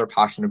find some other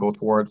passion to go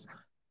towards.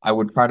 I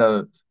would try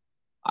to.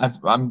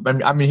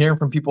 I'm hearing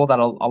from people that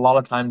a lot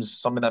of times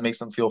something that makes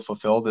them feel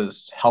fulfilled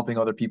is helping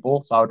other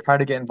people. So I would try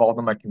to get involved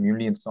in my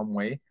community in some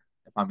way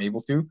if I'm able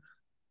to.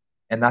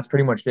 And that's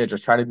pretty much it.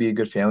 Just try to be a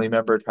good family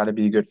member, try to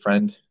be a good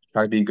friend,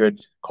 try to be a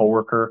good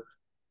coworker,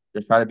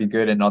 just try to be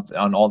good in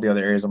on all the other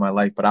areas of my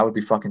life. But I would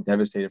be fucking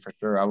devastated for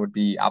sure. I would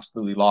be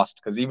absolutely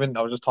lost because even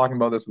I was just talking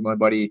about this with my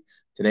buddy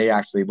today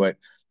actually, but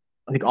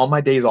like on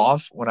my days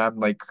off when I'm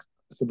like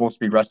supposed to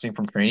be resting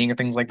from training and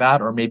things like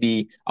that, or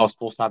maybe I was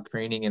supposed to have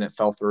training and it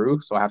fell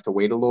through, so I have to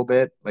wait a little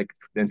bit, like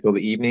until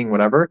the evening,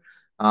 whatever.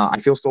 I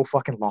feel so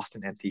fucking lost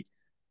and empty.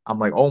 I'm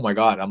like, oh my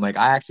God. I'm like,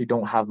 I actually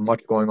don't have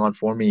much going on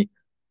for me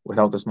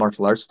without this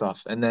martial arts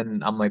stuff. And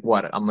then I'm like,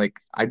 what? I'm like,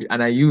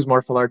 I use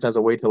martial arts as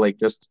a way to like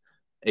just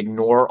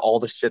ignore all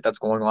the shit that's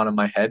going on in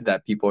my head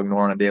that people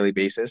ignore on a daily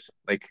basis.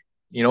 Like,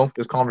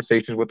 just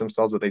conversations with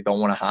themselves that they don't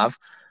want to have,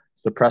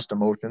 suppressed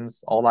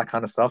emotions, all that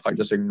kind of stuff. I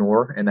just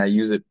ignore and I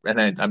use it.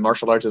 And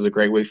martial arts is a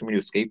great way for me to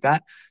escape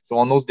that. So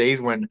on those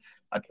days when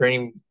a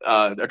training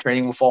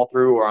will fall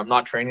through, or I'm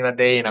not training that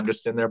day and I'm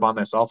just sitting there by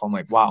myself, I'm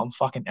like, wow, I'm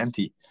fucking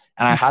empty.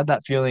 And I had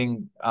that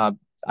feeling.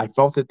 I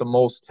felt it the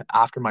most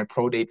after my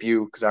pro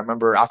debut because I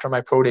remember after my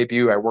pro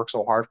debut, I worked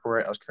so hard for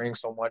it. I was training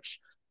so much.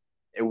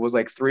 It was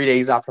like 3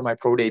 days after my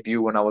pro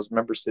debut when I was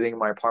remember sitting in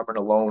my apartment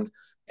alone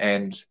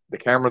and the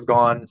camera's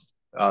gone,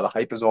 the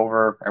hype is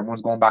over,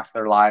 everyone's going back to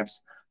their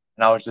lives,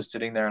 and I was just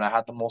sitting there and I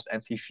had the most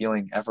empty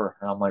feeling ever.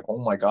 And I'm like,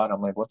 oh my God,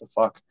 I'm like, what the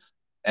fuck?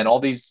 And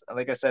all these,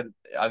 like I said,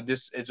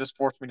 it just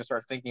forced me to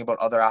start thinking about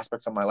other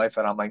aspects of my life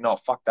that I'm like, no,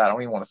 fuck that. I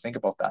don't even want to think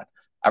about that.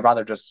 I'd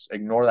rather just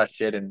ignore that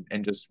shit and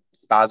just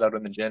spaz out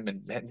in the gym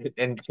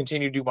and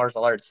continue to do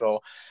martial arts.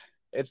 So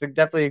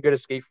definitely a good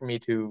escape for me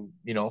to,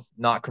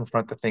 not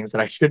confront the things that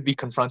I should be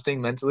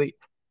confronting mentally.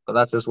 But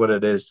that's just what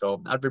it is.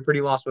 So I'd be pretty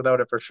lost without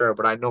it for sure.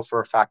 But I know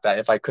for a fact that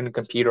if I couldn't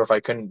compete or if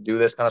I couldn't do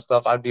this kind of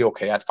stuff, I'd be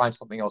okay. I'd find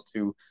something else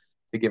to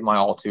give my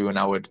all to, and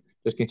I would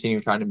just continue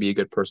trying to be a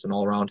good person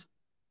all around.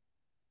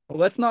 Well,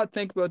 let's not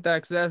think about that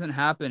because that doesn't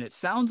happen. It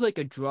sounds like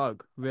a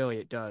drug, really,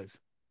 it does.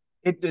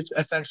 It's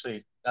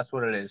essentially that's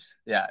what it is.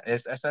 Yeah,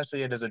 it's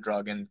essentially it is a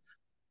drug, and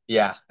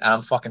yeah, and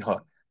I'm fucking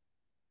hooked.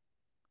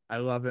 I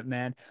love it,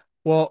 man.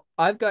 Well,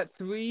 I've got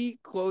three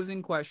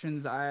closing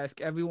questions I ask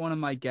every one of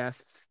my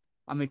guests.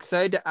 I'm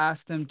excited to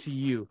ask them to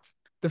you.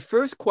 The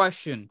first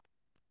question,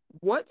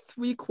 what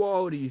three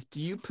qualities do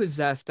you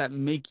possess that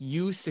make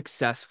you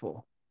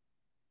successful?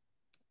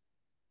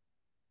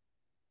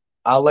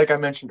 Like I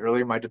mentioned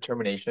earlier, my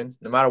determination.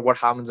 No matter what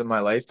happens in my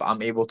life,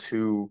 I'm able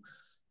to.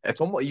 It's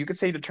almost you could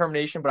say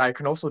determination, but I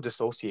can also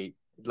dissociate.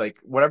 Like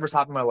whatever's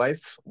happened in my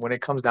life, when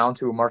it comes down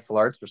to martial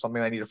arts or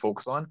something I need to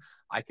focus on,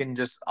 I can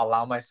just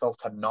allow myself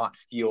to not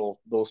feel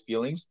those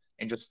feelings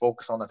and just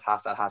focus on the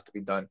task that has to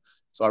be done.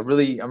 So I'm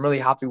really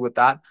happy with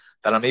that.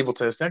 That I'm able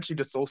to essentially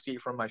dissociate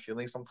from my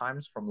feelings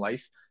sometimes from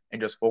life and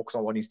just focus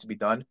on what needs to be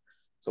done.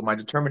 So my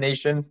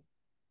determination.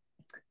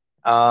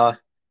 Uh,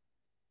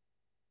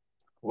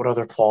 what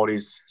other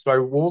qualities? Sorry,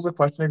 what was the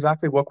question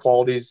exactly? What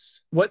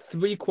qualities? What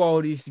three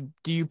qualities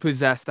do you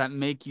possess that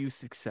make you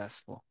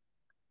successful?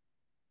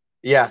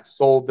 Yeah,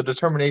 so the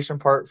determination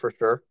part for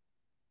sure.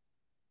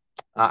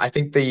 I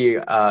think the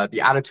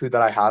attitude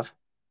that I have.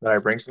 that I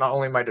bring. So not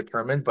only am I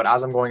determined, but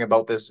as I'm going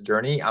about this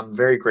journey, I'm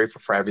very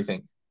grateful for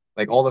everything.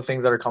 Like all the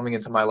things that are coming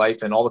into my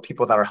life and all the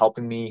people that are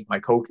helping me, my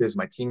coaches,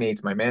 my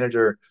teammates, my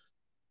manager,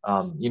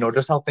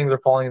 just how things are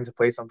falling into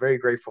place. I'm very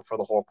grateful for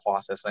the whole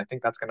process. And I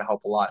think that's going to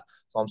help a lot.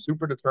 So I'm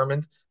super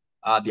determined.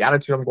 The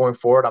attitude I'm going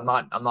forward, I'm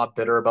not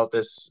bitter about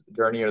this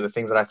journey or the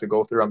things that I have to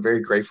go through. I'm very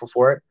grateful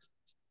for it.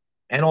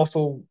 And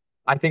also,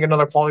 I think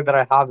another quality that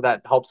I have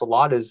that helps a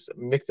lot is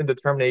mixed in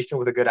determination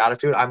with a good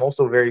attitude. I'm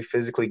also very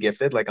physically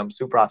gifted. Like I'm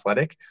super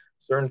athletic.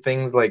 Certain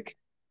things like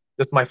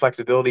just my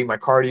flexibility, my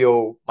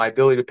cardio, my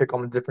ability to pick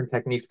on different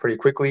techniques pretty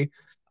quickly.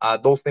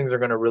 Those things are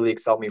going to really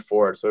excel me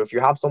forward. So if you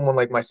have someone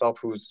like myself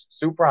who's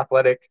super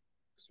athletic,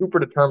 super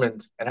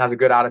determined, and has a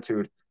good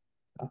attitude,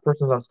 that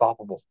person's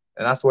unstoppable.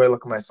 And that's the way I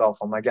look at myself.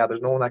 I'm like, yeah,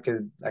 there's no one that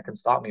can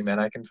stop me, man.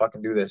 I can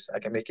fucking do this. I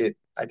can make it.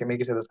 I can make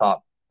it to the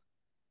top.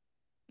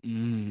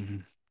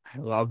 Mm, I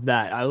love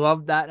that. I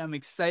love that. I'm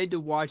excited to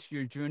watch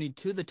your journey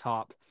to the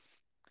top.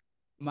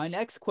 My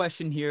next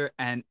question here,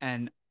 and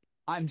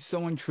I'm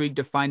so intrigued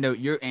to find out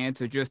your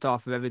answer just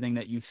off of everything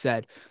that you've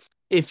said.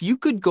 If you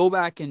could go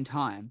back in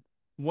time,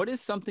 what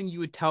is something you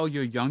would tell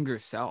your younger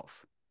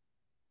self?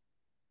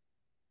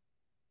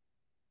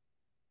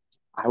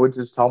 I would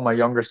just tell my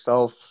younger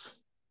self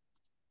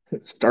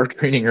start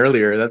training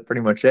earlier. That's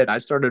pretty much it. I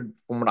started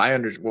from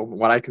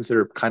what I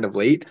consider kind of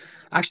late.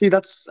 Actually,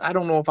 I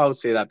don't know if I would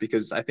say that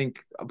because I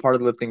think a part of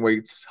the lifting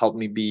weights helped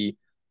me be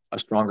a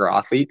stronger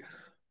athlete.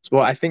 So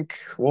I think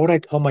what would I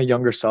tell my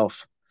younger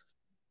self?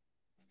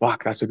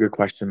 Fuck, that's a good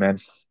question, man.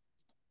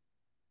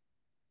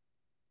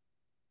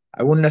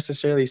 I wouldn't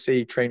necessarily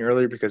say train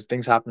earlier because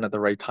things happen at the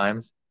right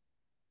time.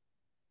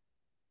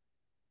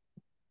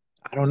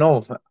 I don't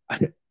know.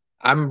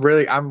 I'm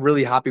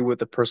really happy with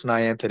the person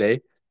I am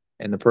today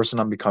and the person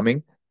I'm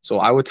becoming. So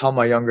I would tell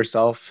my younger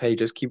self, hey,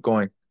 just keep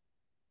going.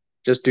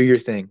 Just do your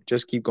thing.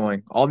 Just keep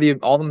going. All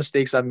the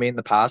mistakes I've made in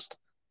the past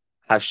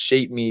have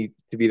shaped me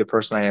to be the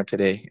person I am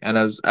today. And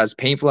as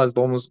painful as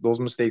those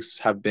mistakes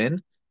have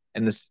been,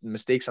 and the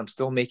mistakes I'm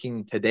still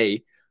making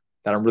today,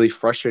 that I'm really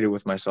frustrated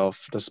with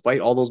myself.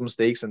 Despite all those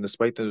mistakes and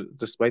despite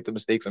the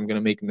mistakes I'm going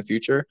to make in the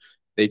future,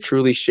 they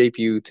truly shape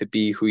you to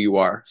be who you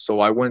are. So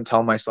I wouldn't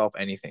tell myself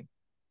anything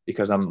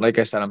because like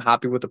I said, I'm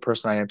happy with the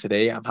person I am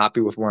today. I'm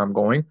happy with where I'm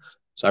going.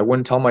 So I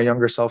wouldn't tell my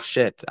younger self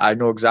shit. I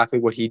know exactly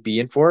what he'd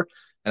be in for.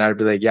 And I'd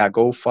be like, yeah,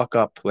 go fuck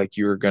up like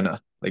you're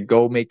gonna. Like,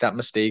 go make that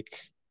mistake.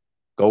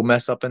 Go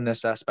mess up in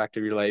this aspect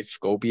of your life.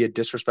 Go be a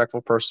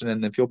disrespectful person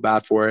and then feel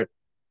bad for it.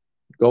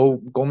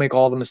 Go make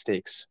all the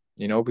mistakes,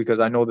 because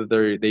I know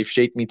that they've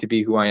shaped me to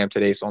be who I am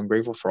today. So I'm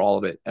grateful for all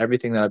of it.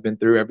 Everything that I've been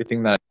through,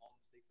 everything that all the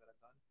mistakes that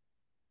I've done.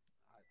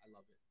 I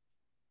love it.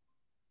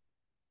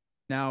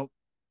 Now,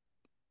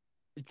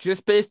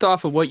 just based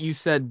off of what you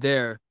said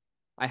there,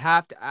 I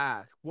have to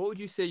ask, what would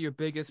you say your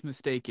biggest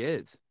mistake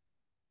is?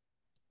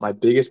 My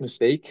biggest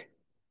mistake.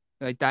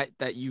 Like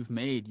that you've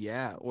made,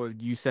 yeah, or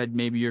you said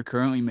maybe you're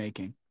currently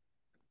making.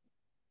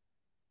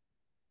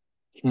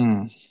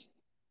 Hmm.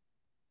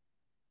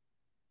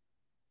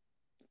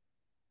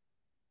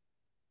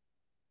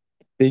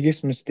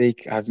 Biggest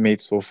mistake I've made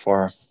so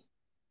far.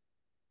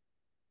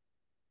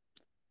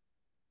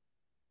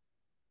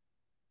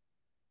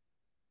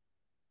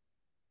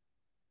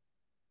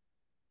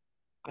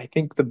 I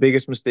think the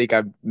biggest mistake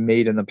I've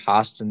made in the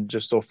past and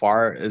just so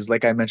far is,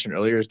 like I mentioned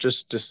earlier, is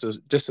just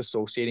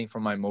associating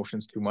from my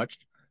emotions too much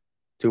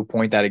to a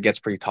point that it gets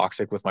pretty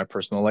toxic with my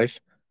personal life,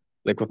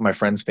 like with my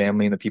friends,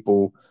 family, and the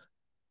people,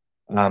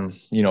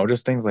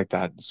 just things like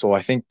that. So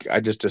I think I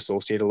just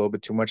dissociate a little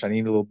bit too much. I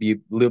need to be a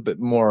little bit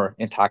more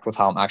intact with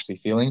how I'm actually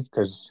feeling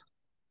because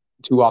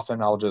too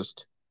often I'll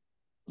just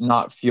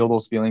not feel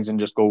those feelings and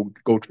just go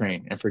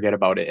train and forget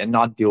about it and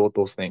not deal with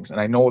those things.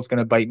 And I know it's going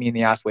to bite me in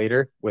the ass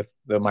later with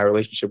my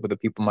relationship with the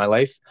people in my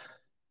life.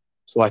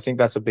 So I think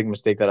that's a big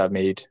mistake that I've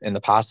made in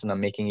the past and I'm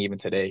making even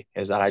today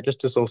is that I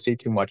just dissociate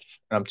too much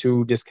and I'm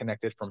too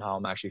disconnected from how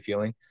I'm actually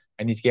feeling.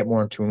 I need to get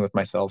more in tune with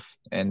myself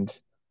and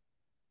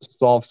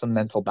solve some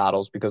mental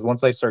battles because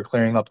once I start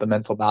clearing up the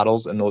mental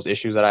battles and those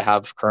issues that I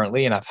have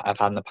currently and I've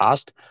had in the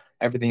past,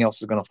 everything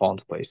else is going to fall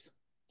into place.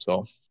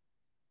 So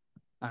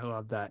I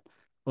love that.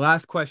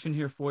 Last question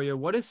here for you.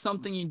 What is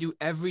something you do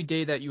every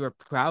day that you are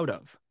proud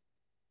of?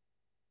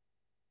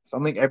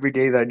 something every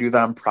day that I do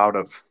that I'm proud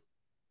of.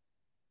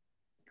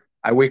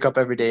 I wake up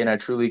every day and I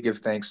truly give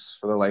thanks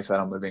for the life that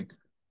I'm living.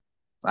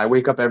 I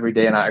wake up every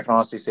day and I can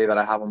honestly say that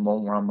I have a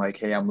moment where I'm like,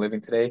 hey, I'm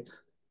living today.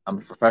 I'm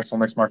a professional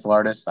mixed martial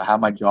artist. I have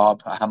my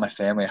job. I have my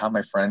family. I have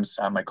my friends.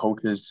 I have my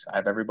coaches. I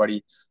have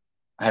everybody.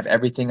 I have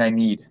everything I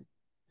need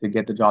to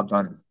get the job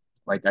done.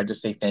 Like, I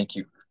just say thank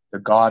you to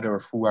God or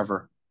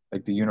whoever,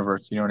 like the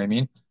universe. You know what I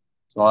mean?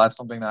 So that's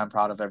something that I'm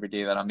proud of every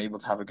day, that I'm able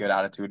to have a good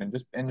attitude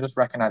and just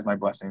recognize my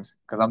blessings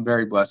because I'm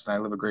very blessed and I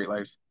live a great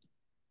life.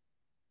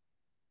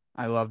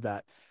 I love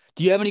that.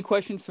 Do you have any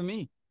questions for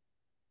me?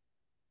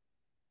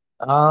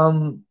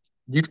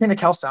 You train at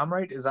Cal Sam,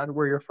 right? Is that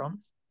where you're from?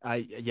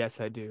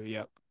 Yes, I do.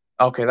 Yep.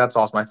 Okay, that's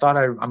awesome. I thought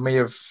I may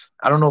have.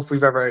 I don't know if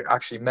we've ever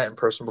actually met in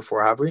person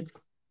before, have we?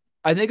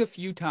 I think a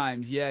few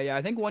times. Yeah.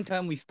 I think one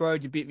time we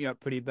sparred, you beat me up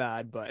pretty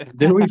bad, but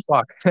Did we?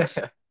 Fuck. that's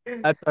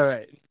all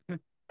right.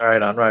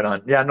 Right on, right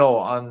on. Yeah,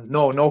 no,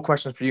 no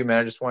questions for you, man.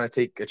 I just want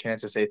to take a chance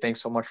to say thanks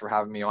so much for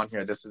having me on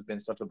here. This has been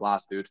such a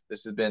blast, dude.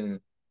 This has been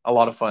a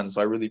lot of fun, so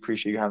I really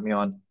appreciate you having me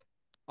on.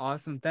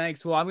 Awesome.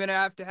 Thanks. Well, I'm gonna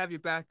have to have you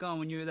back on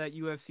when you're that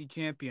UFC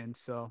champion.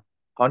 So,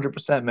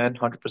 100%, man.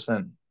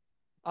 100%.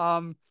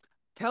 um,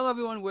 tell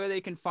everyone where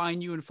they can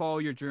find you and follow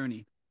your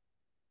journey.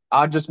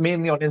 Just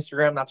mainly on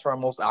Instagram. That's where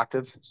I'm most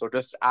active. So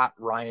just at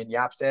Ryan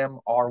Yapsam,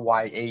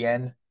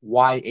 RyanYapsam,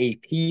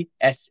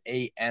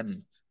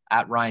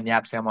 at Ryan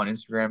Yapsam on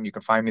Instagram. You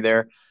can find me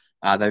there.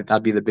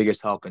 That'd be the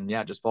biggest help. And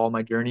yeah, just follow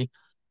my journey.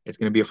 It's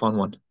gonna be a fun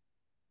one.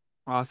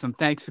 Awesome.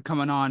 Thanks for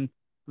coming on.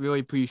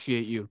 Really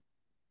appreciate you.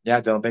 Yeah,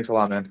 Dylan. Thanks a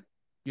lot, man.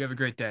 You have a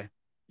great day.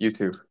 You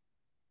too.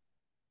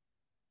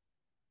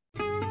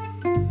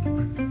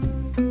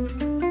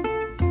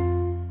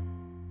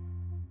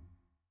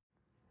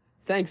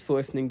 Thanks for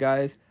listening,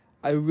 guys.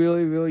 I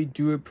really, really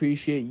do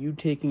appreciate you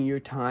taking your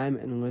time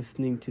and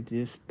listening to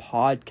this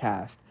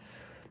podcast.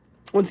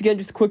 Once again,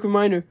 just a quick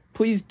reminder,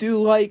 please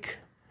do like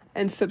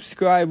and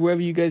subscribe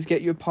wherever you guys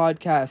get your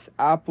podcasts,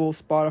 Apple,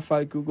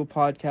 Spotify, Google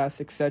Podcasts,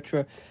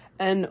 etc.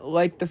 And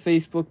like the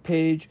Facebook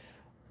page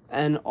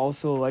and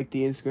also like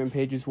the Instagram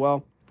page as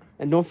well.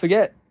 And don't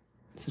forget,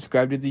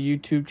 subscribe to the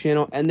YouTube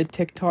channel and the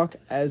TikTok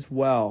as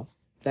well.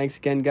 Thanks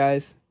again,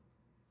 guys.